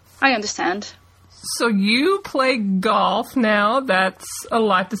 But I understand. So you play golf now. That's a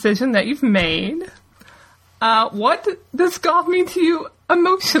life decision that you've made. What does golf mean to you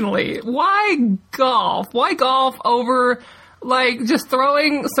emotionally? Why golf? Why golf over, like, just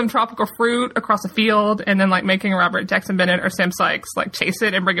throwing some tropical fruit across a field and then, like, making Robert Jackson Bennett or Sam Sykes, like, chase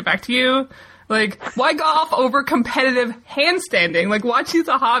it and bring it back to you? Like, why golf over competitive handstanding? Like, why choose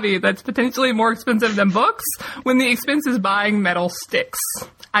a hobby that's potentially more expensive than books when the expense is buying metal sticks?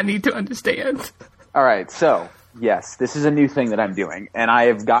 I need to understand. All right, so, yes, this is a new thing that I'm doing, and I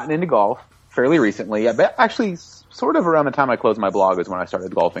have gotten into golf fairly recently. I bet actually sort of around the time I closed my blog is when I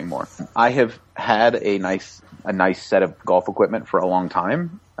started golfing more. I have had a nice set of golf equipment for a long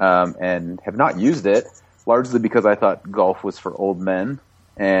time, and have not used it, largely because I thought golf was for old men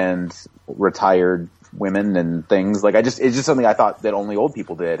and retired women and things. Like, it's just something I thought that only old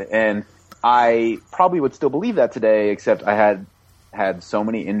people did. And I probably would still believe that today, except I had so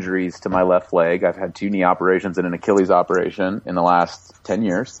many injuries to my left leg. I've had 2 knee operations and an Achilles operation in the last 10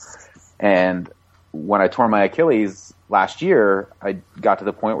 years. And when I tore my Achilles last year, I got to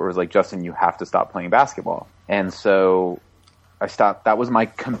the point where it was like, Justin, you have to stop playing basketball. And so I stopped. That was my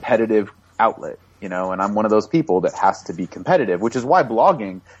competitive outlet, and I'm one of those people that has to be competitive, which is why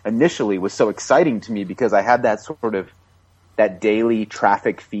blogging initially was so exciting to me, because I had that sort of that daily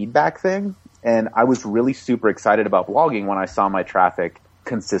traffic feedback thing. And I was really super excited about blogging when I saw my traffic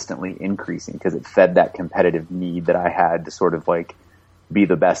consistently increasing, because it fed that competitive need that I had to sort of like be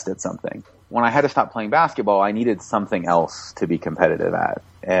the best at something. When I had to stop playing basketball, I needed something else to be competitive at.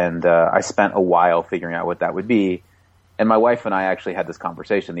 And I spent a while figuring out what that would be. And my wife and I actually had this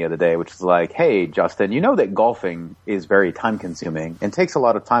conversation the other day, which is like, hey, Justin, you know that golfing is very time consuming and takes a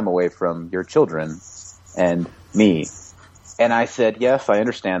lot of time away from your children and me. And I said, yes, I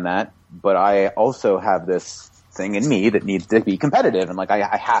understand that. But I also have this thing in me that needs to be competitive. And like,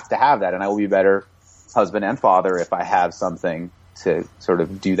 I have to have that. And I will be a better husband and father if I have something to sort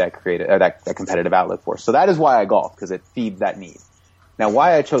of do that that competitive outlet for. So that is why I golf, because it feeds that need. Now,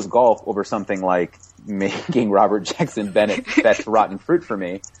 why I chose golf over something like making Robert Jackson Bennett fetch rotten fruit for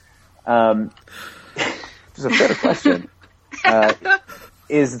me, is a better question,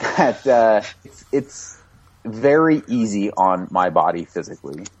 is that it's very easy on my body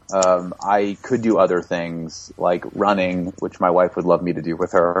physically. I could do other things like running, which my wife would love me to do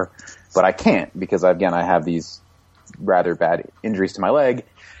with her, but I can't because, again, I have these rather bad injuries to my leg.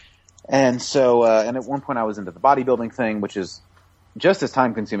 And so, and at one point I was into the bodybuilding thing, which is just as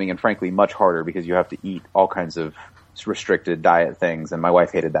time consuming and frankly much harder because you have to eat all kinds of restricted diet things. And my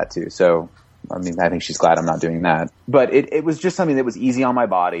wife hated that too. So, I mean, I think she's glad I'm not doing that. But it was just something that was easy on my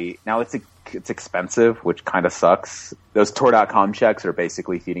body. Now it's expensive, which kind of sucks. Those Tour.com checks are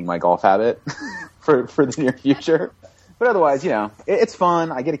basically feeding my golf habit for the near future. But otherwise, it's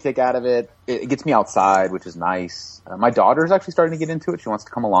fun. I get a kick out of it. It gets me outside, which is nice. My daughter's actually starting to get into it. She wants to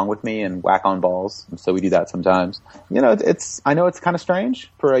come along with me and whack on balls. And so we do that sometimes. I know it's kind of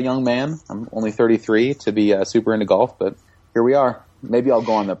strange for a young man. I'm only 33 to be super into golf, but here we are. Maybe I'll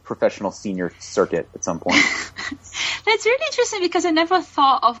go on the professional senior circuit at some point. That's really interesting because I never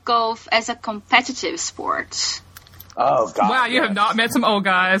thought of golf as a competitive sport. Oh, God. Wow, you have not met some old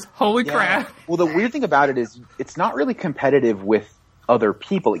guys. Holy crap. Well, the weird thing about it is it's not really competitive with other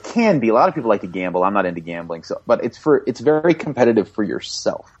people. It can be. A lot of people like to gamble. I'm not into gambling, but it's very competitive for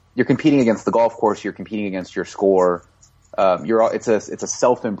yourself. You're competing against the golf course. You're competing against your score. It's a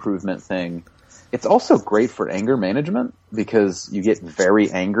self-improvement thing. It's also great for anger management because you get very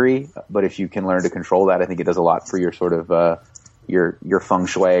angry, but if you can learn to control that, I think it does a lot for your sort of your feng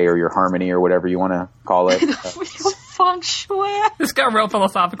shui or your harmony or whatever you want to call it. Feng shui. This got real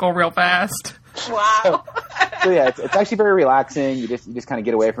philosophical real fast. Wow. So yeah, it's actually very relaxing. You just kind of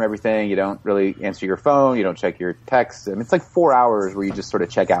get away from everything. You don't really answer your phone. You don't check your texts. I mean, it's like 4 hours where you just sort of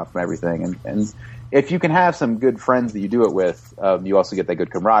check out from everything. And if you can have some good friends that you do it with, you also get that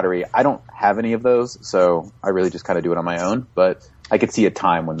good camaraderie. I don't have any of those, so I really just kind of do it on my own. But I could see a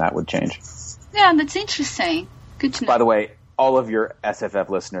time when that would change. Yeah, that's interesting. Good to know. By the way, all of your SFF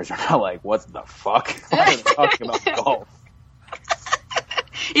listeners are now like, what the fuck? Why are they talking about golf?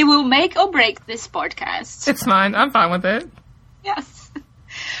 It will make or break this podcast. It's fine. I'm fine with it. Yes.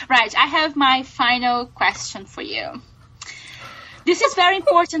 Right. I have my final question for you. This is very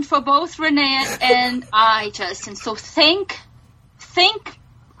important for both Renee and I, Justin. So think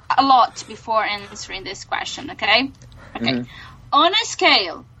a lot before answering this question, okay? Okay. On a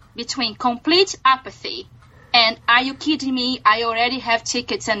scale between complete apathy and are you kidding me, I already have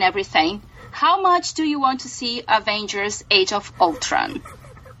tickets and everything, how much do you want to see Avengers Age of Ultron?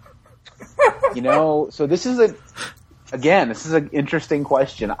 So this is an interesting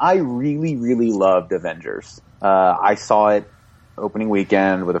question. I really, really loved Avengers. I saw it opening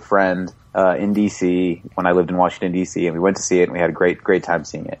weekend with a friend in D.C. when I lived in Washington, D.C., and we went to see it, and we had a great, great time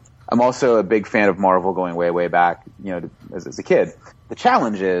seeing it. I'm also a big fan of Marvel going way, way back, as a kid. The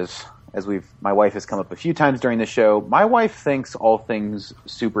challenge is, my wife has come up a few times during the show, my wife thinks all things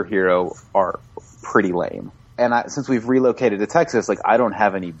superhero are pretty lame. And since we've relocated to Texas, I don't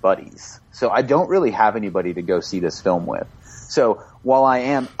have any buddies. So I don't really have anybody to go see this film with. So while I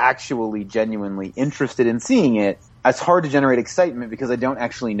am actually genuinely interested in seeing it, it's hard to generate excitement because I don't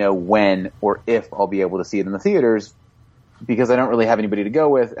actually know when or if I'll be able to see it in the theaters because I don't really have anybody to go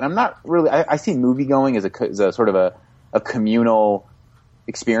with. And I'm not really, I see movie going as a sort of a communal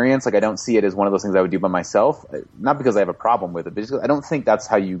experience. I don't see it as one of those things I would do by myself. Not because I have a problem with it, but because I don't think that's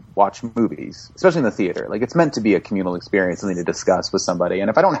how you watch movies, especially in the theater. It's meant to be a communal experience, something to discuss with somebody. And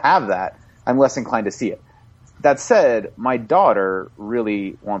if I don't have that, I'm less inclined to see it. That said, my daughter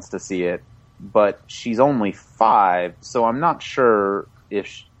really wants to see it, but she's only 5, so I'm not sure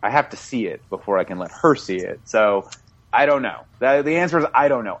if I have to see it before I can let her see it. So I don't know. The answer is I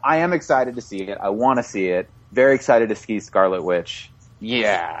don't know. I am excited to see it. I want to see it. Very excited to see Scarlet Witch.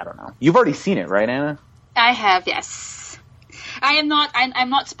 Yeah, I don't know. You've already seen it, right, Anna? I have, yes. I'm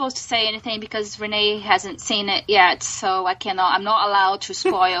not supposed to say anything because Renee hasn't seen it yet, so I'm not allowed to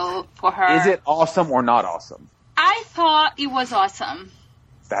spoil for her. Is it awesome or not awesome? I thought it was awesome.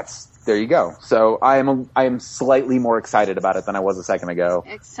 There you go. So I am slightly more excited about it than I was a second ago.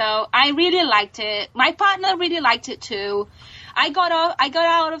 So I really liked it. My partner really liked it too. I got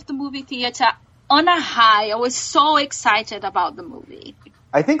out of the movie theater on a high. I was so excited about the movie.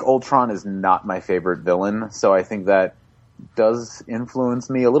 I think Ultron is not my favorite villain, so I think that does influence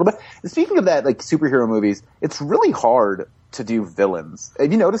me a little bit. Speaking of that, superhero movies, it's really hard to do villains.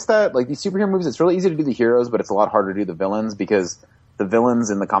 Have you noticed that? These superhero movies, it's really easy to do the heroes, but it's a lot harder to do the villains because the villains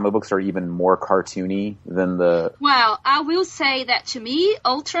in the comic books are even more cartoony than the... Well, I will say that to me,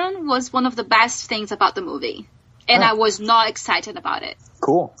 Ultron was one of the best things about the movie. And I was not excited about it.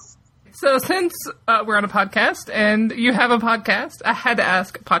 Cool. So since we're on a podcast and you have a podcast, I had to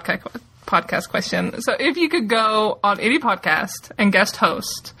ask a podcast question. So if you could go on any podcast and guest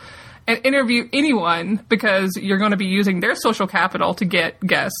host and interview anyone because you're going to be using their social capital to get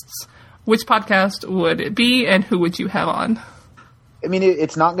guests, which podcast would it be and who would you have on? I mean,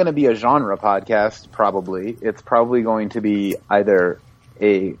 it's not going to be a genre podcast, probably. It's probably going to be either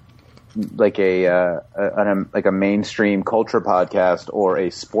a mainstream culture podcast or a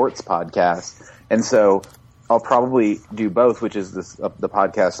sports podcast. And so I'll probably do both, which is the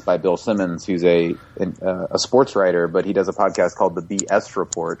podcast by Bill Simmons, who's a sports writer, but he does a podcast called The BS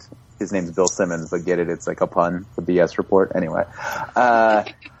Report. His name's Bill Simmons, but get it? It's like a pun, The BS Report. Anyway,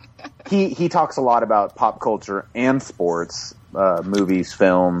 he talks a lot about pop culture and sports, movies,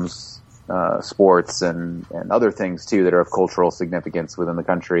 films, sports, and other things too that are of cultural significance within the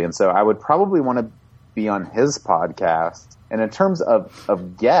country. And so I would probably want to be on his podcast. And in terms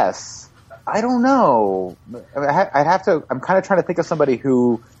of guests, I don't know. I'd have to. I'm kind of trying to think of somebody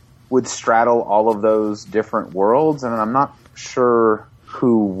who would straddle all of those different worlds, and I'm not sure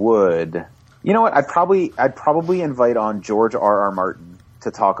who would. You know what? I'd probably invite on George R.R. Martin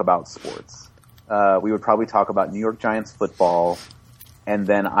to talk about sports. We would probably talk about New York Giants football, and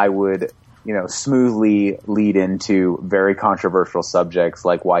then I would, smoothly lead into very controversial subjects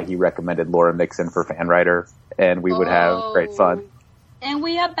like why he recommended Laura Mixon for fan writer, and we would have great fun. And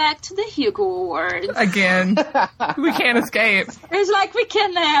we are back to the Hugo Awards. Again. We can't escape. It's like we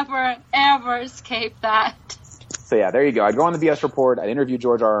can never, ever escape that. So yeah, there you go. I'd go on the BS Report. I'd interview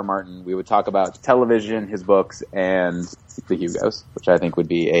George R.R. Martin. We would talk about television, his books, and the Hugos, which I think would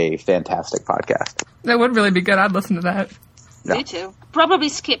be a fantastic podcast. That would really be good. I'd listen to that. Yeah. Me too. Probably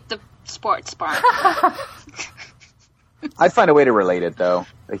skip the sports part. I'd find a way to relate it, though.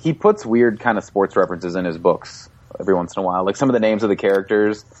 He puts weird kind of sports references in his books every once in a while. Like some of the names of the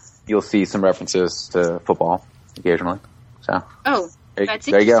characters, you'll see some references to football occasionally. So, that's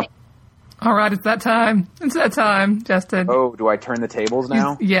there you go. All right, it's that time. It's that time, Justin. Oh, do I turn the tables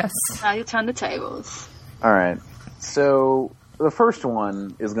now? Yes. Now you turn the tables. All right. So the first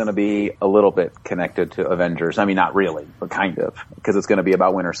one is going to be a little bit connected to Avengers. I mean, not really, but kind of, because it's going to be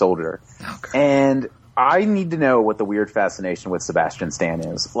about Winter Soldier. Okay. And I need to know what the weird fascination with Sebastian Stan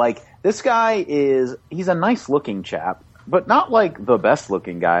is. Like, this guy he's a nice looking chap. but not like the best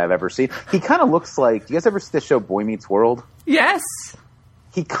looking guy I've ever seen. He kind of looks like, do you guys ever see the show Boy Meets World? Yes.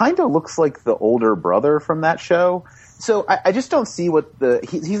 He kind of looks like the older brother from that show. So I just don't see what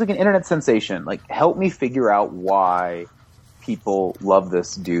he's like an internet sensation. Like, help me figure out why people love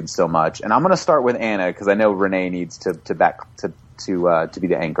this dude so much. And I'm going to start with Anna because I know Renee needs to be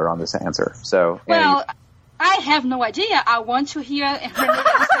the anchor on this answer. So, well, Anna, I have no idea. I want to hear Renee answer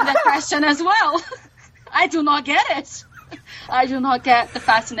that question as well. I do not get it. I do not get the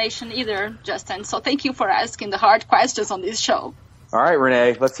fascination either, Justin. So thank you for asking the hard questions on this show. All right,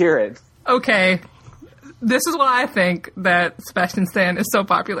 Renee, let's hear it. Okay. This is why I think that Sebastian Stan is so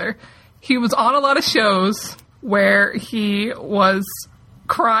popular. He was on a lot of shows where he was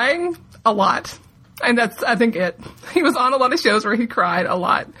crying a lot. And that's, I think, it. He was on a lot of shows where he cried a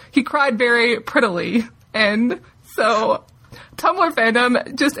lot. He cried very prettily. And so Tumblr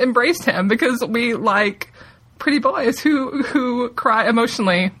fandom just embraced him because we like pretty boys who cry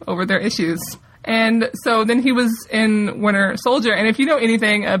emotionally over their issues. And so then he was in Winter Soldier. And if you know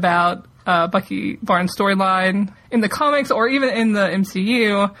anything about Bucky Barnes' storyline in the comics or even in the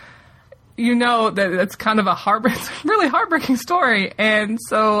MCU, you know that it's kind of it's a really heartbreaking story. And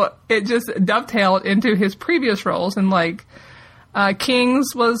so it just dovetailed into his previous roles. And like,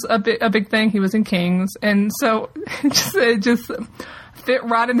 Kings was a big thing. He was in Kings. And so it just fit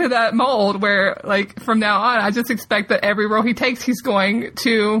right into that mold where, like, from now on, I just expect that every role he takes, he's going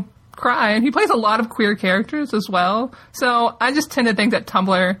to cry. And he plays a lot of queer characters as well. So I just tend to think that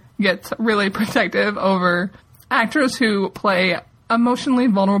Tumblr gets really protective over actors who play emotionally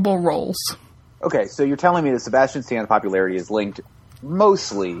vulnerable roles. Okay, so you're telling me that Sebastian Stan's popularity is linked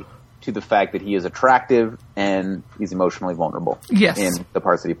mostly to the fact that he is attractive and he's emotionally vulnerable. Yes. In the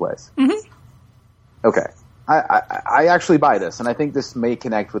parts that he plays. Mm-hmm. Okay. I actually buy this, and I think this may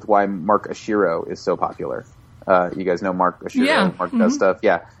connect with why Mark Ashiro is so popular. You guys know Mark Ashiro? Yeah. Mark does stuff.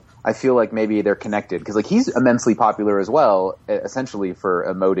 Yeah. I feel like maybe they're connected, because like he's immensely popular as well, essentially for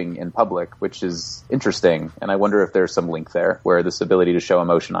emoting in public, which is interesting. And I wonder if there's some link there, where this ability to show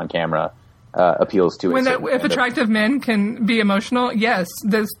emotion on camera appeals to if attractive men can be emotional, yes.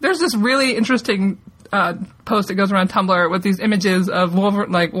 There's this really interesting post that goes around Tumblr with these images of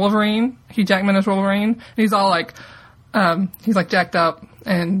Wolverine, Hugh Jackman as Wolverine. And he's all like, he's like jacked up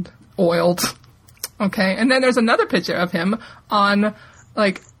and oiled. Okay. And then there's another picture of him on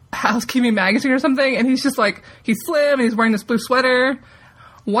like Housekeeping Magazine or something. And he's just like, he's slim and he's wearing this blue sweater.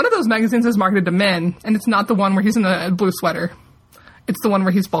 One of those magazines is marketed to men, and it's not the one where he's in a blue sweater. It's the one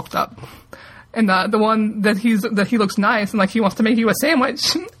where he's bulked up. And the one that he looks nice and like he wants to make you a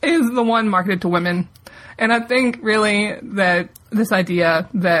sandwich is the one marketed to women. And I think really that this idea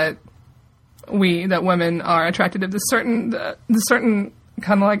that women are attracted to this certain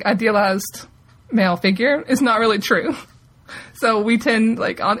kind of like idealized male figure is not really true. So we tend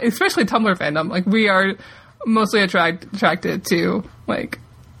especially Tumblr fandom, like we are mostly attracted to like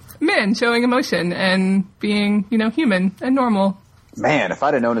men showing emotion and being, human and normal. Man, if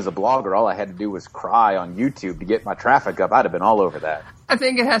I'd have known as a blogger, all I had to do was cry on YouTube to get my traffic up, I'd have been all over that. I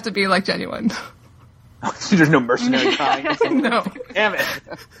think it has to be like genuine. There's no mercenary crying. No. Damn it.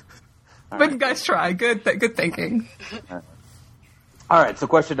 But guys, try. Good thinking. All right. So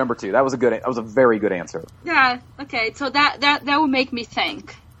question number 2. That was a very good answer. Yeah. Okay. So that will make me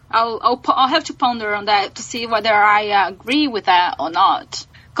think. I'll have to ponder on that to see whether I agree with that or not.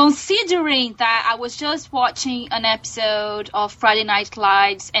 Considering that I was just watching an episode of Friday Night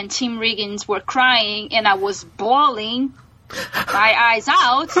Lights and Tim Riggins were crying and I was bawling my eyes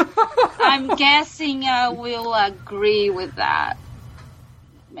out, I'm guessing I will agree with that.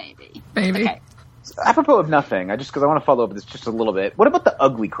 Maybe. Okay. Apropos of nothing, because I want to follow up with this just a little bit. What about the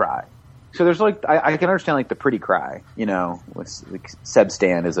ugly cry? So there's like, I can understand like the pretty cry, like Seb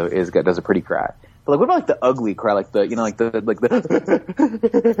Stan does a pretty cry. But like, what about like the ugly cry, like the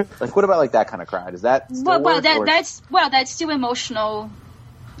like what about like that kind of cry? Does that that's still emotional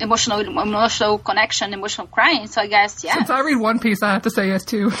connection, emotional crying. So I guess yes. Since I read One Piece, I have to say yes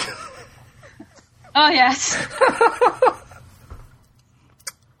too. Oh yes.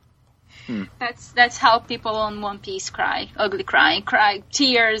 That's how people on One Piece cry. Ugly crying,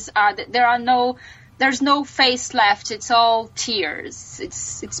 tears are there's no face left. It's all tears.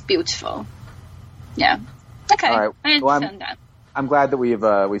 It's beautiful. Yeah. Okay. All right. I understand that. I'm glad that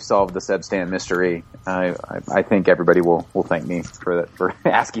we've solved the Seb Stan mystery. I think everybody will thank me for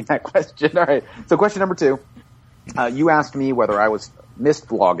asking that question. All right. So question number 2. You asked me whether I missed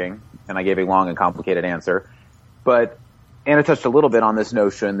vlogging, and I gave a long and complicated answer. But Anna touched a little bit on this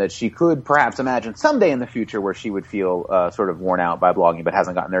notion that she could perhaps imagine someday in the future where she would feel sort of worn out by blogging, but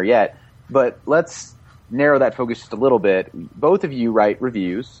hasn't gotten there yet. But let's narrow that focus just a little bit, both of you write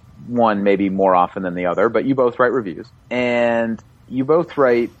reviews, one maybe more often than the other, but you both write reviews. And you both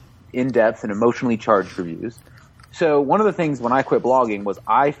write in-depth and emotionally charged reviews. So one of the things when I quit blogging was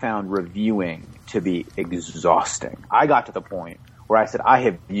I found reviewing to be exhausting. I got to the point where I said, I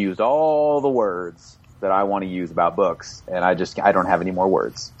have used all the words that I want to use about books, and I don't have any more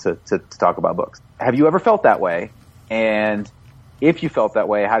words to talk about books. Have you ever felt that way? And if you felt that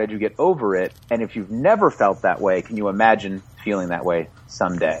way, how did you get over it? And if you've never felt that way, can you imagine feeling that way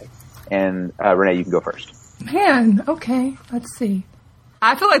someday? And Renee, you can go first. Man, okay, let's see.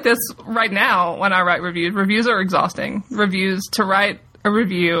 I feel like this right now when I write reviews. Reviews are exhausting. To write a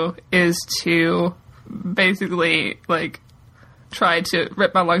review is to basically, like, try to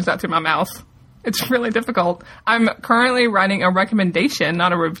rip my lungs out through my mouth. It's really difficult. I'm currently writing a recommendation,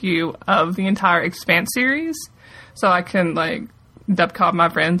 not a review, of the entire Expanse series. So I can, like, dub-cob my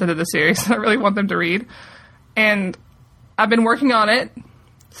friends into the series that I really want them to read. And I've been working on it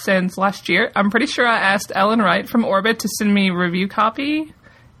since last year. I'm pretty sure I asked Ellen Wright from Orbit to send me a review copy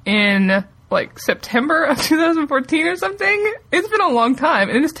in, like, September of 2014 or something. It's been a long time.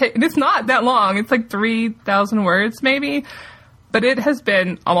 And it's not that long. It's like 3,000 words, maybe. But it has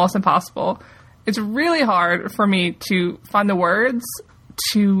been almost impossible. It's really hard for me to find the words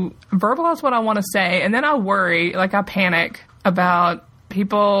to verbalize what I want to say. And then I worry, like, I panic about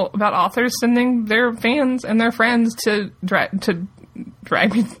authors sending their fans and their friends to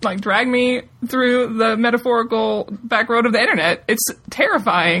drag me through the metaphorical back road of the internet. It's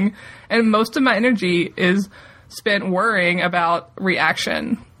terrifying. And most of my energy is spent worrying about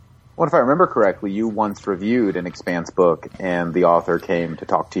reaction. Well, if I remember correctly, you once reviewed an Expanse book and the author came to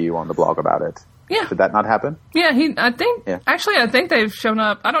talk to you on the blog about it. Yeah. Did that not happen? Yeah, I think they've shown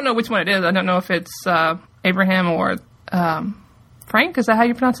up. I don't know which one it is. I don't know if it's Abraham or Frank. Is that how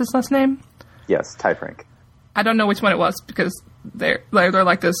you pronounce his last name? Yes, Ty Frank. I don't know which one it was because they're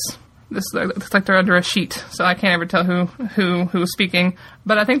like this looks like they're under a sheet, so I can't ever tell who was speaking.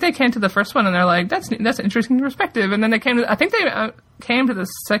 But I think they came to the first one and they're like, that's an interesting perspective. And then they came to the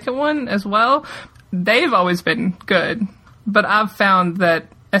second one as well. They've always been good, but I've found that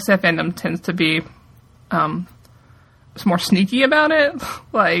SF fandom tends to be more sneaky about it.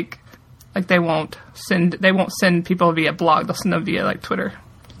 like they won't send people via blog. They'll send them via, like, Twitter.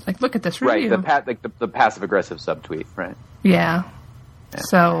 Like, look at this review. Right, the passive aggressive subtweet, right? Yeah.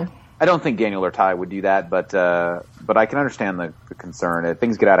 So I don't think Daniel or Ty would do that, but I can understand the concern.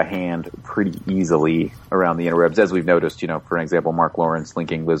 Things get out of hand pretty easily around the interwebs, as we've noticed. For example, Mark Lawrence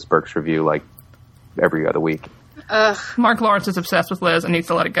linking Liz Burke's review like every other week. Mark Lawrence is obsessed with Liz and needs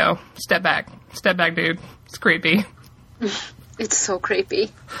to let it go. Step back, dude. It's creepy. It's so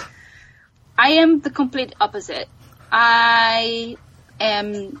creepy. I am the complete opposite. I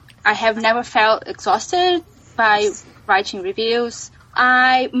have never felt exhausted by writing reviews.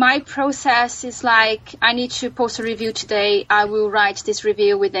 My process is like, I need to post a review today. I will write this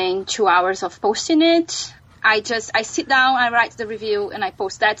review within 2 hours of posting it. I sit down, I write the review, and I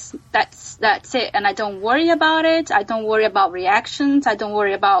post. That's it. And I don't worry about it. I don't worry about reactions. I don't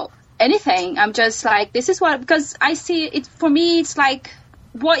worry about anything. I'm just like, this is what, because I see it, for me, it's like,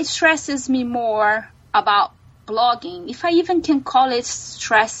 what stresses me more about blogging, if I even can call it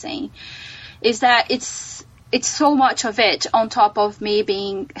stressing, is that it's so much of it on top of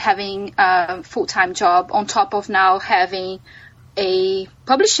me having a full-time job, on top of now having a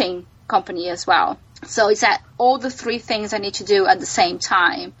publishing company as well. So it's that all the three things I need to do at the same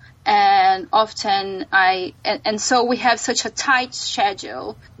time. And often and so we have such a tight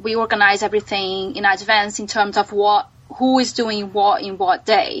schedule. We organize everything in advance in terms of who is doing what in what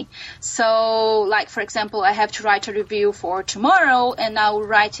day. So, like, for example, I have to write a review for tomorrow, and I'll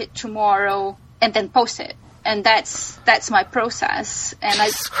write it tomorrow and then post it. And that's my process. And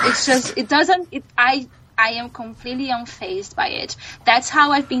I am completely unfazed by it. That's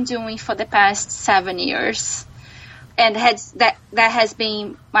how I've been doing for the past 7 years. And that has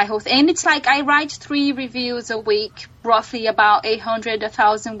been my whole thing. And it's like I write 3 reviews a week, roughly about 800,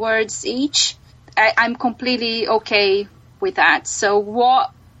 1,000 words each. I'm completely okay with that. So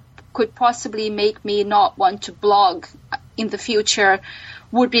what could possibly make me not want to blog in the future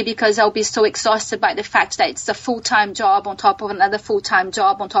would be because I'll be so exhausted by the fact that it's a full-time job on top of another full-time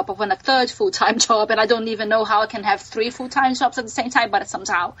job on top of a third full-time job, and I don't even know how I can have 3 full-time jobs at the same time, but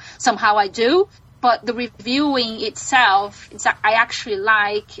somehow I do. But the reviewing itself, I actually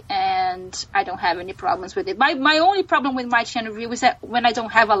like, and I don't have any problems with it. My only problem with my channel review is that when I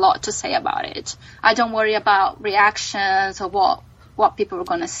don't have a lot to say about it, I don't worry about reactions or what people are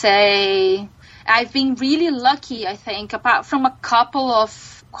going to say. I've been really lucky, I think, apart from a couple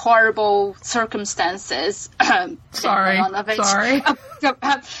of horrible circumstances. Sorry. I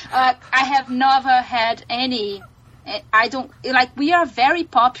have never had any. I don't, like, we are very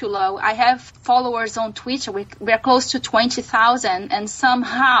popular. I have followers on Twitter. We're close to 20,000, and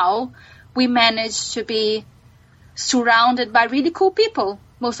somehow we manage to be surrounded by really cool people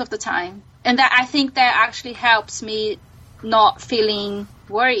most of the time. And that, I think that actually helps me not feeling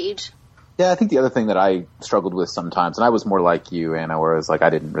worried. Yeah, I think the other thing that I struggled with sometimes, and I was more like you, Anna, where I was like,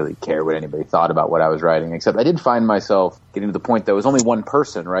 I didn't really care what anybody thought about what I was writing, except I did find myself getting to the point that it was only one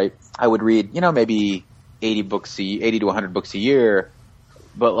person, right? I would read, maybe 80 to 100 books a year,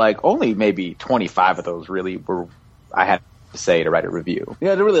 but like only maybe 25 of those really were I had to say to write a review.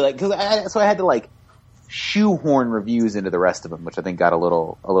 To really so I had to like shoehorn reviews into the rest of them, which I think got a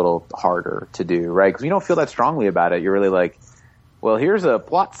little harder to do, right? Because you don't feel that strongly about it. You're really like, well, here's a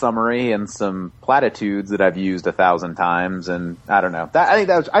plot summary and some platitudes that I've used 1,000 times, and I don't know. I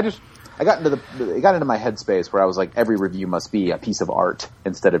got into my headspace where I was like, every review must be a piece of art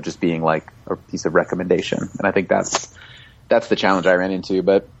instead of just being like a piece of recommendation. And I think that's the challenge I ran into.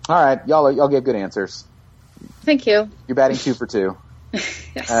 But all right, y'all gave good answers. Thank you. You're batting 2 for 2.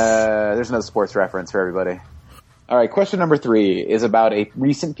 Yes. There's another sports reference for everybody. All right, question number 3 is about a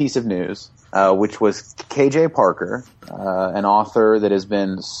recent piece of news, which was KJ Parker, an author that has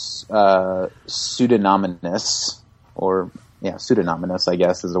been pseudonymous, I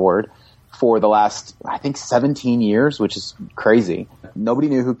guess is the word, for the last, I think, 17 years, which is crazy. Nobody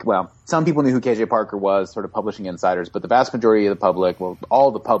knew some people knew who KJ Parker was, sort of publishing insiders, but the vast majority of the public,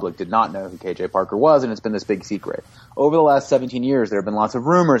 all the public did not know who KJ Parker was, and it's been this big secret. Over the last 17 years, there have been lots of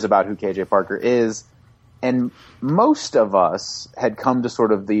rumors about who KJ Parker is, and most of us had come to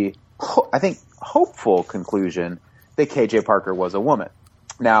sort of the, I think, hopeful conclusion that KJ Parker was a woman.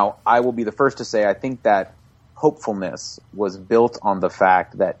 Now, I will be the first to say I think that hopefulness was built on the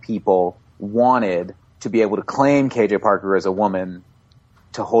fact that people wanted to be able to claim KJ Parker as a woman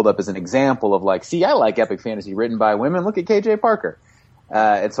to hold up as an example of like, see, I like epic fantasy written by women. Look at KJ Parker.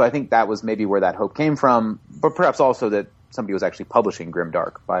 And so I think that was maybe where that hope came from, but perhaps also that somebody was actually publishing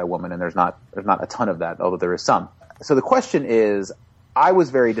Grimdark by a woman, and there's not a ton of that, although there is some. So the question is, I was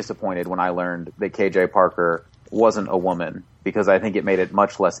very disappointed when I learned that KJ Parker wasn't a woman, because I think it made it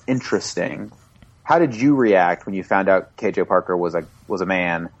much less interesting. How did you react when you found out KJ Parker was a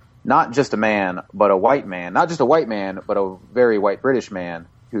man? Not just a man, but a white man. Not just a white man, but a very white British man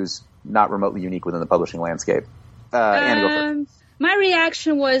who's not remotely unique within the publishing landscape. Anna, go first. My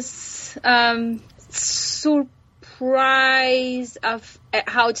reaction was surprise at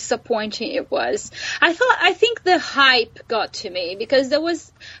how disappointing it was. I think the hype got to me, because there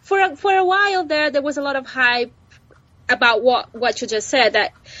was for a while there was a lot of hype about what you just said,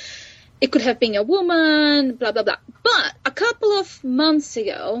 that it could have been a woman, blah, blah, blah. But a couple of months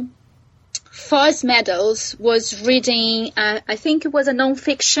ago, Foz Meadows was reading, I think it was a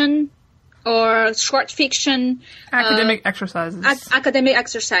non-fiction or short fiction. Academic exercises. Academic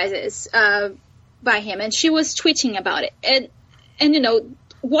exercises by him. And she was tweeting about it. And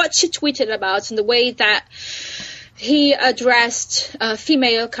what she tweeted about and the way that he addressed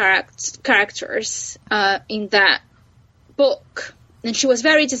female characters in that book. And she was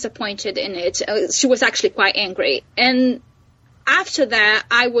very disappointed in it. She was actually quite angry. And after that,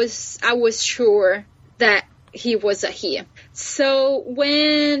 I was sure that he was a he. So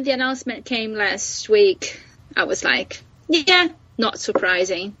when the announcement came last week, I was like, yeah, not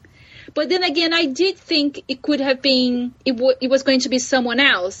surprising. But then again, I did think it could have been, it was going to be someone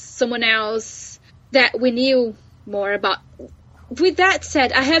else that we knew more about. With that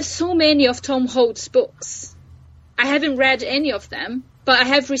said, I have so many of Tom Holt's books. I haven't read any of them, but I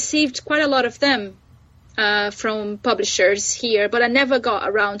have received quite a lot of them from publishers here, but I never got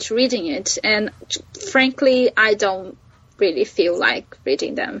around to reading it. And frankly, I don't really feel like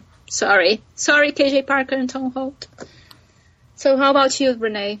reading them. Sorry, KJ Parker and Tom Holt. So how about you,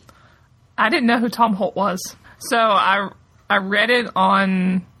 Renee? I didn't know who Tom Holt was. So I read it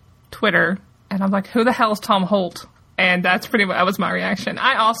on Twitter, and I'm like, who the hell is Tom Holt? And that was my reaction.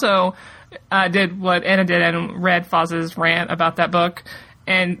 I also did what Anna did and read Foz's rant about that book.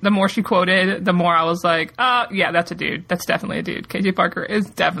 And the more she quoted, the more I was like, yeah, that's a dude. That's definitely a dude. KJ Parker is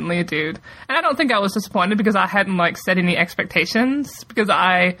definitely a dude. And I don't think I was disappointed because I hadn't set any expectations, because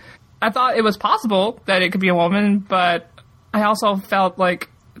I thought it was possible that it could be a woman, but I also felt like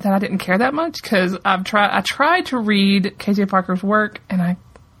that I didn't care that much, because I tried to read KJ Parker's work and I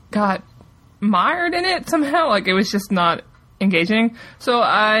got mired in it somehow. It was just not engaging. So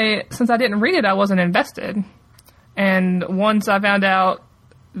since I didn't read it, I wasn't invested. And once I found out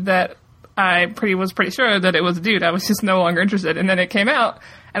that I was pretty sure that it was a dude. I was just no longer interested. And then it came out,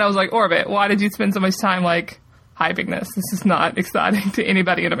 and I was like, Orbit, why did you spend so much time, like, hyping this? This is not exciting to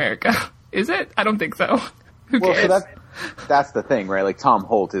anybody in America. Is it? I don't think so. Who cares? Well, so that's the thing, right? Like, Tom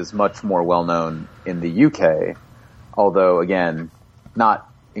Holt is much more well-known in the UK, although, again, not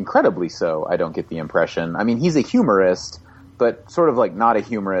incredibly so, I don't get the impression. I mean, he's a humorist, but sort of like not a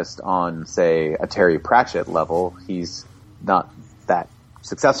humorist on, say, a Terry Pratchett level. He's not that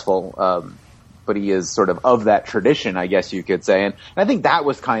successful, but he is sort of that tradition, I guess you could say. And I think that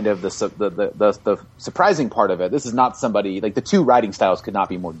was kind of the surprising part of it. This is not somebody, like, the two writing styles could not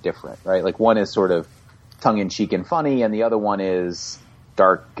be more different, right? Like, one is sort of tongue-in-cheek and funny, and the other one is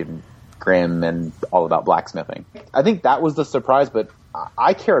dark and grim and all about blacksmithing. I think that was the surprise, but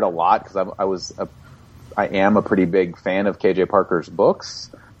I cared a lot because I am a pretty big fan of KJ Parker's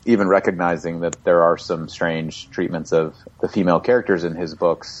books, even recognizing that there are some strange treatments of the female characters in his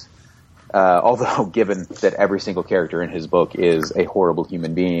books. Although, given that every single character in his book is a horrible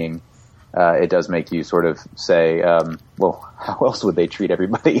human being, it does make you sort of say, well, how else would they treat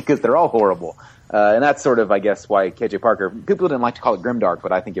everybody? Because they're all horrible. And that's sort of, I guess, why KJ Parker, people didn't like to call it grimdark,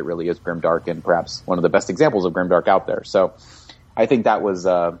 but I think it really is grimdark and perhaps one of the best examples of grimdark out there. So I think that was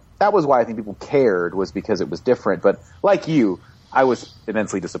why I think people cared, was because it was different. But like you, I was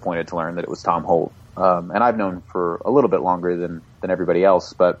immensely disappointed to learn that it was Tom Holt. And I've known for a little bit longer than everybody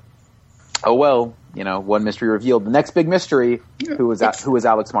else, but oh well, one mystery revealed. The next big mystery, who is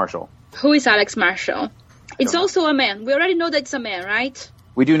Alex Marshall? Who is Alex Marshall? It's also a man. We already know that it's a man, right?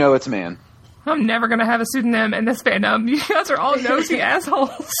 We do know it's a man. I'm never going to have a pseudonym in this fandom. You guys are all nosy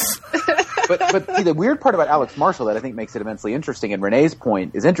assholes. But see, the weird part about Alex Marshall that I think makes it immensely interesting, and Renee's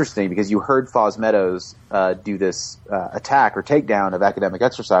point is interesting because you heard Foz Meadows do this attack or takedown of academic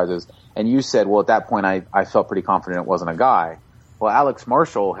exercises, and you said, well, at that point I felt pretty confident it wasn't a guy. Well, Alex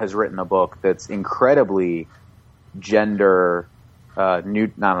Marshall has written a book that's incredibly gender I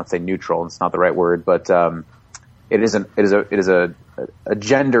don't say neutral, it's not the right word, but it is a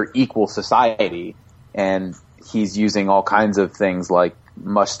gender equal society, and he's using all kinds of things like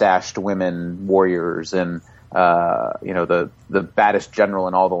mustached women warriors, and the baddest general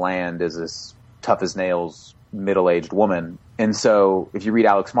in all the land is this tough as nails middle-aged woman. And so if you read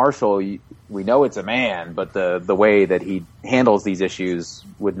Alex Marshall, we know it's a man, but the way that he handles these issues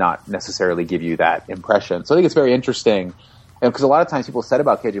would not necessarily give you that impression. So I think it's very interesting. Because a lot of times people said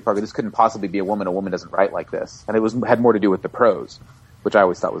about KJ Parker, this couldn't possibly be a woman. A woman doesn't write like this. And it had more to do with the prose, which I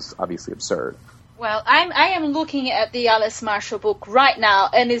always thought was obviously absurd. Well, I am looking at the Alex Marshall book right now,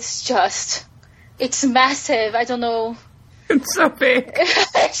 and it's massive. I don't know. It's so big.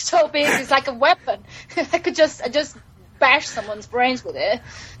 It's so big. It's like a weapon. I could just bash someone's brains with it.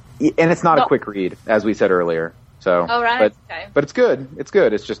 And it's not a quick read, as we said earlier. So, all right. But it's good. It's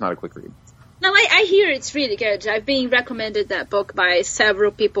good. It's just not a quick read. No, I hear it's really good. I've been recommended that book by several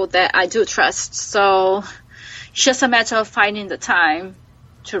people that I do trust. So it's just a matter of finding the time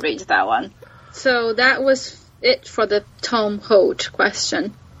to read that one. So that was it for the Tom Holt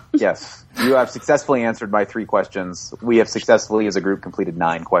question. Yes. You have successfully answered my 3 questions. We have successfully, as a group, completed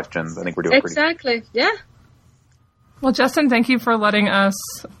 9 questions. I think we're doing pretty good. Exactly. Yeah. Well, Justin, thank you for letting us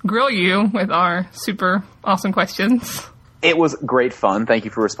grill you with our super awesome questions. It was great fun. Thank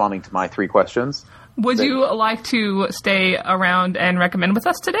you for responding to my 3 questions. Would you like to stay around and recommend with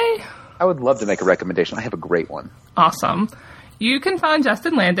us today? I would love to make a recommendation. I have a great one. Awesome. You can find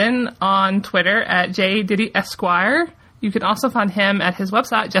Justin Landon on Twitter at @JDiddyEsquire. You can also find him at his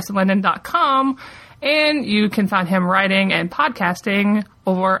website, justinlandon.com, and you can find him writing and podcasting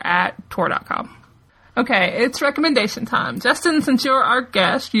over at Tor.com. Okay, it's recommendation time. Justin, since you're our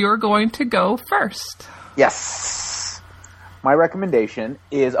guest, you're going to go first. Yes. My recommendation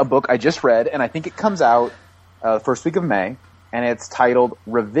is a book I just read, and I think it comes out first week of May, and it's titled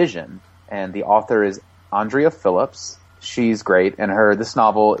Revision, and the author is Andrea Phillips. She's great, and this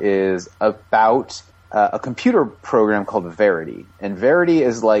novel is about a computer program called Verity, and Verity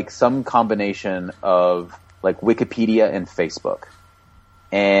is like some combination of like Wikipedia and Facebook,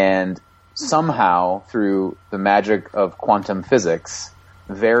 and somehow through the magic of quantum physics,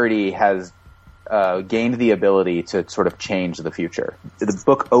 Verity has gained the ability to sort of change the future. The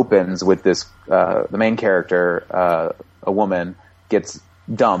book opens with this, the main character, a woman, gets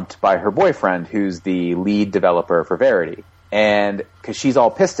dumped by her boyfriend, who's the lead developer for Verity. And because she's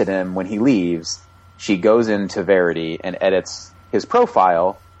all pissed at him when he leaves, she goes into Verity and edits his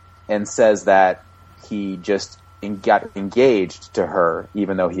profile and says that he just got engaged to her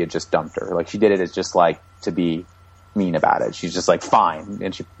even though he had just dumped her. Like, she did it as just like to be mean about it. She's just like, fine.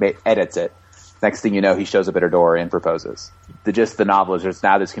 And she edits it. Next thing you know, he shows up at her door and proposes. The novel is there's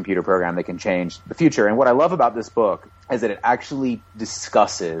now this computer program that can change the future. And what I love about this book is that it actually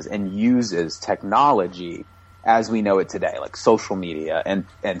discusses and uses technology as we know it today, like social media and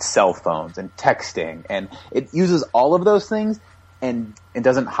cell phones and texting. And it uses all of those things and it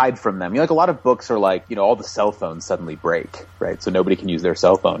doesn't hide from them. Like a lot of books are like, all the cell phones suddenly break, right? So nobody can use their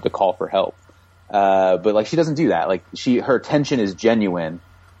cell phone to call for help. But like she doesn't do that. Like her attention is genuine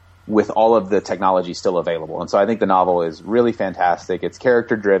with all of the technology still available. And so I think the novel is really fantastic. It's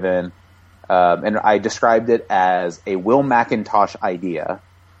character driven. And I described it as a Will McIntosh idea.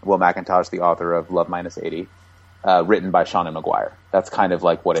 Will McIntosh, the author of Love Minus 80, written by Seanan McGuire. That's kind of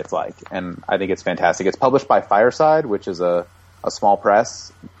like what it's like. And I think it's fantastic. It's published by Fireside, which is a small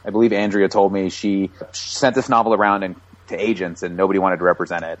press. I believe Andrea told me she sent this novel around to agents and nobody wanted to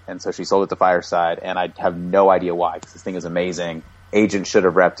represent it. And so she sold it to Fireside, and I have no idea why, because this thing is amazing. Agents should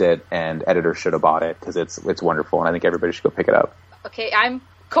have repped it and editors should have bought it because it's wonderful, and I think everybody should go pick it up. Okay, I'm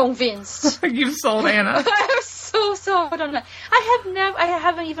convinced. You've sold Anna. I'm so sold on it. I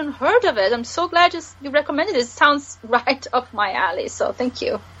haven't even heard of it. I'm so glad you recommended it. It sounds right up my alley, so thank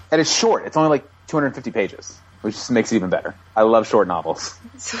you. And it's short. It's only like 250 pages, which just makes it even better. I love short novels.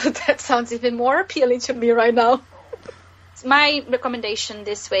 So that sounds even more appealing to me right now. My recommendation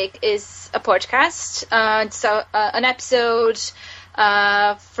this week is a podcast. It's an episode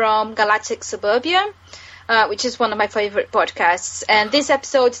from Galactic Suburbia, which is one of my favorite podcasts. And this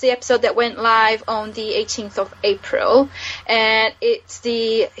episode is the episode that went live on the 18th of April. And it's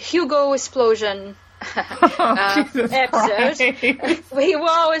the Hugo Explosion episode. We will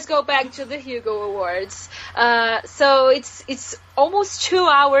always go back to the Hugo Awards. So it's almost 2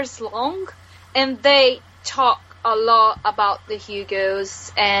 hours long, and they talk a lot about the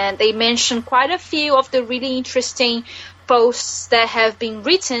Hugos, and they mention quite a few of the really interesting posts that have been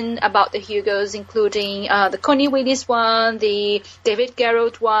written about the Hugos, including the Connie Willis one, the David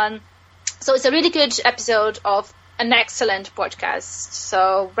Garrett one. So it's a really good episode of an excellent podcast.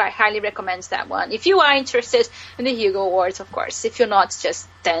 So I highly recommend that one. If you are interested in the Hugo Awards, of course. If you're not,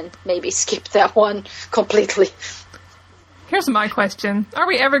 then maybe skip that one completely. Here's my question. Are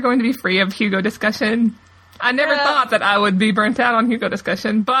we ever going to be free of Hugo discussion? I never thought that I would be burnt out on Hugo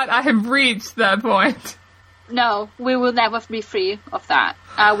discussion, but I have reached that point. No, we will never be free of that.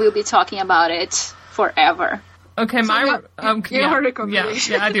 I will be talking about it forever. Okay, your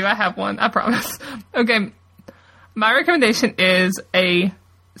recommendation. Yeah, I do. I have one. I promise. Okay, my recommendation is a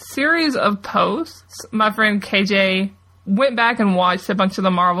series of posts. My friend KJ went back and watched a bunch of the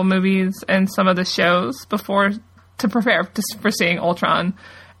Marvel movies and some of the shows before to prepare for seeing Ultron,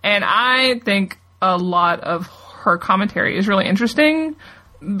 and I think a lot of her commentary is really interesting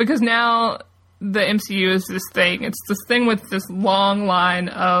because now the MCU is this thing. It's this thing with this long line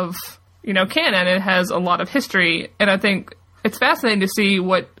of, canon. It has a lot of history. And I think it's fascinating to see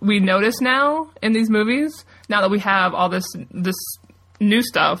what we notice now in these movies, now that we have all this new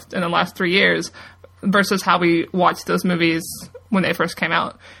stuff in the last 3 years versus how we watched those movies when they first came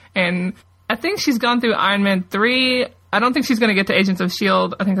out. And I think she's gone through Iron Man 3. I don't think she's going to get to Agents of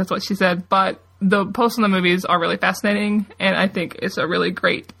S.H.I.E.L.D. I think that's what she said. But the posts in the movies are really fascinating, and I think it's a really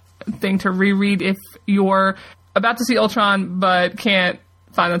great thing to reread if you're about to see Ultron but can't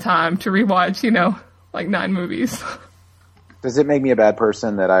find the time to rewatch, like 9 movies. Does it make me a bad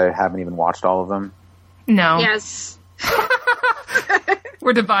person that I haven't even watched all of them? No. Yes.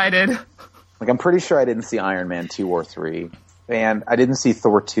 We're divided. Like, I'm pretty sure I didn't see Iron Man 2 or 3, and I didn't see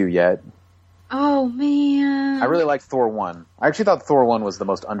Thor 2 yet. Oh, man. I really liked Thor 1. I actually thought Thor 1 was the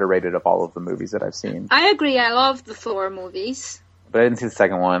most underrated of all of the movies that I've seen. I agree. I love the Thor movies. But I didn't see the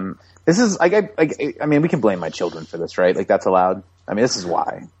second one. This is, I mean, we can blame my children for this, right? Like, that's allowed? I mean, this is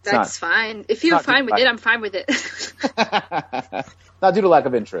why. That's fine. If you're fine with it, I'm fine with it. Not due to lack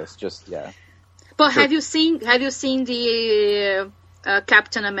of interest, just, yeah. But sure. Have you seen the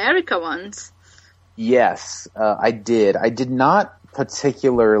Captain America ones? Yes, I did. I did not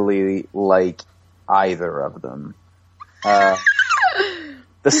particularly like either of them.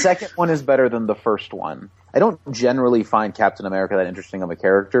 The second one is better than the first one. I don't generally find Captain America that interesting of a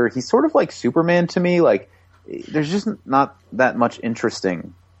character. He's sort of like Superman to me. Like, there's just not that much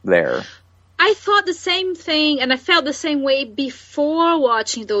interesting there. I thought the same thing, and I felt the same way before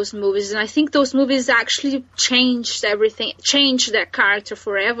watching those movies, and I think those movies actually changed everything, changed that character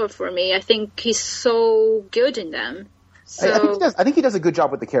forever for me. I think he's so good in them. So, I think he does a good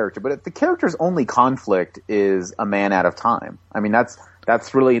job with the character, but if the character's only conflict is a man out of time, I mean, that's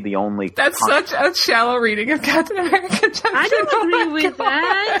That's really the only... That's such a shallow reading of Captain America, Justin. I don't agree with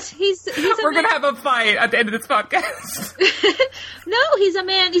that. We're going to have a fight at the end of this podcast. No, he's a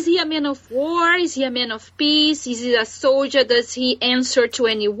man. Is he a man of war? Is he a man of peace? Is he a soldier? Does he answer to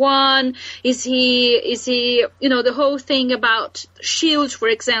anyone? Is he, the whole thing about shields, for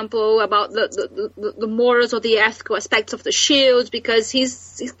example, about the morals or the ethical aspects of the shields, because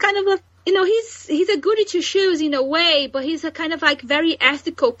he's kind of a, he's a goody two shoes in a way, but he's a kind of like very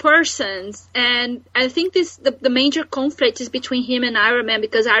ethical person. And I think the major conflict is between him and Iron Man,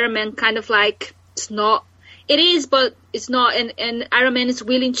 because Iron Man kind of like, it is, but it's not. And Iron Man is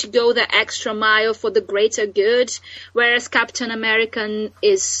willing to go the extra mile for the greater good, whereas Captain America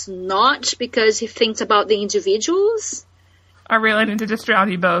is not, because he thinks about the individuals. I really need to just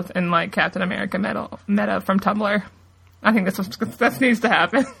drown you both in like Captain America meta from Tumblr. I think that needs to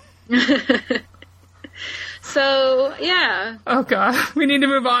happen. So, yeah. Oh, God. We need to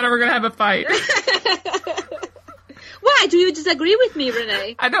move on or we're going to have a fight. Why? Do you disagree with me,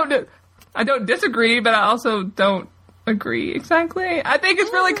 Renee? I don't disagree, but I also don't agree exactly. I think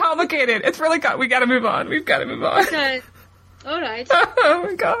it's really complicated. It's really we got to move on. We've got to move on. Okay. All right. Oh,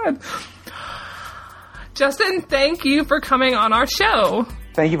 my God. Justin, thank you for coming on our show.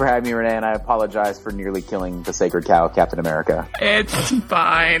 Thank you for having me, Renee, and I apologize for nearly killing the sacred cow, Captain America. It's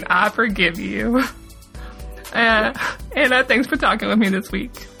fine. I forgive you. Anna, thanks for talking with me this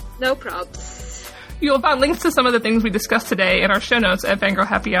week. No probs. You'll find links to some of the things we discussed today in our show notes at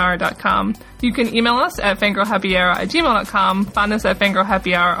fangirlhappyhour.com. You can email us at fangirlhappyhour@gmail.com, find us at Fangirl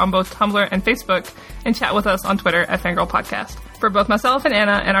Happy Hour on both Tumblr and Facebook, and chat with us on Twitter at Fangirl Podcast. For both myself and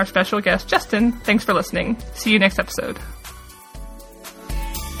Anna and our special guest, Justin, thanks for listening. See you next episode.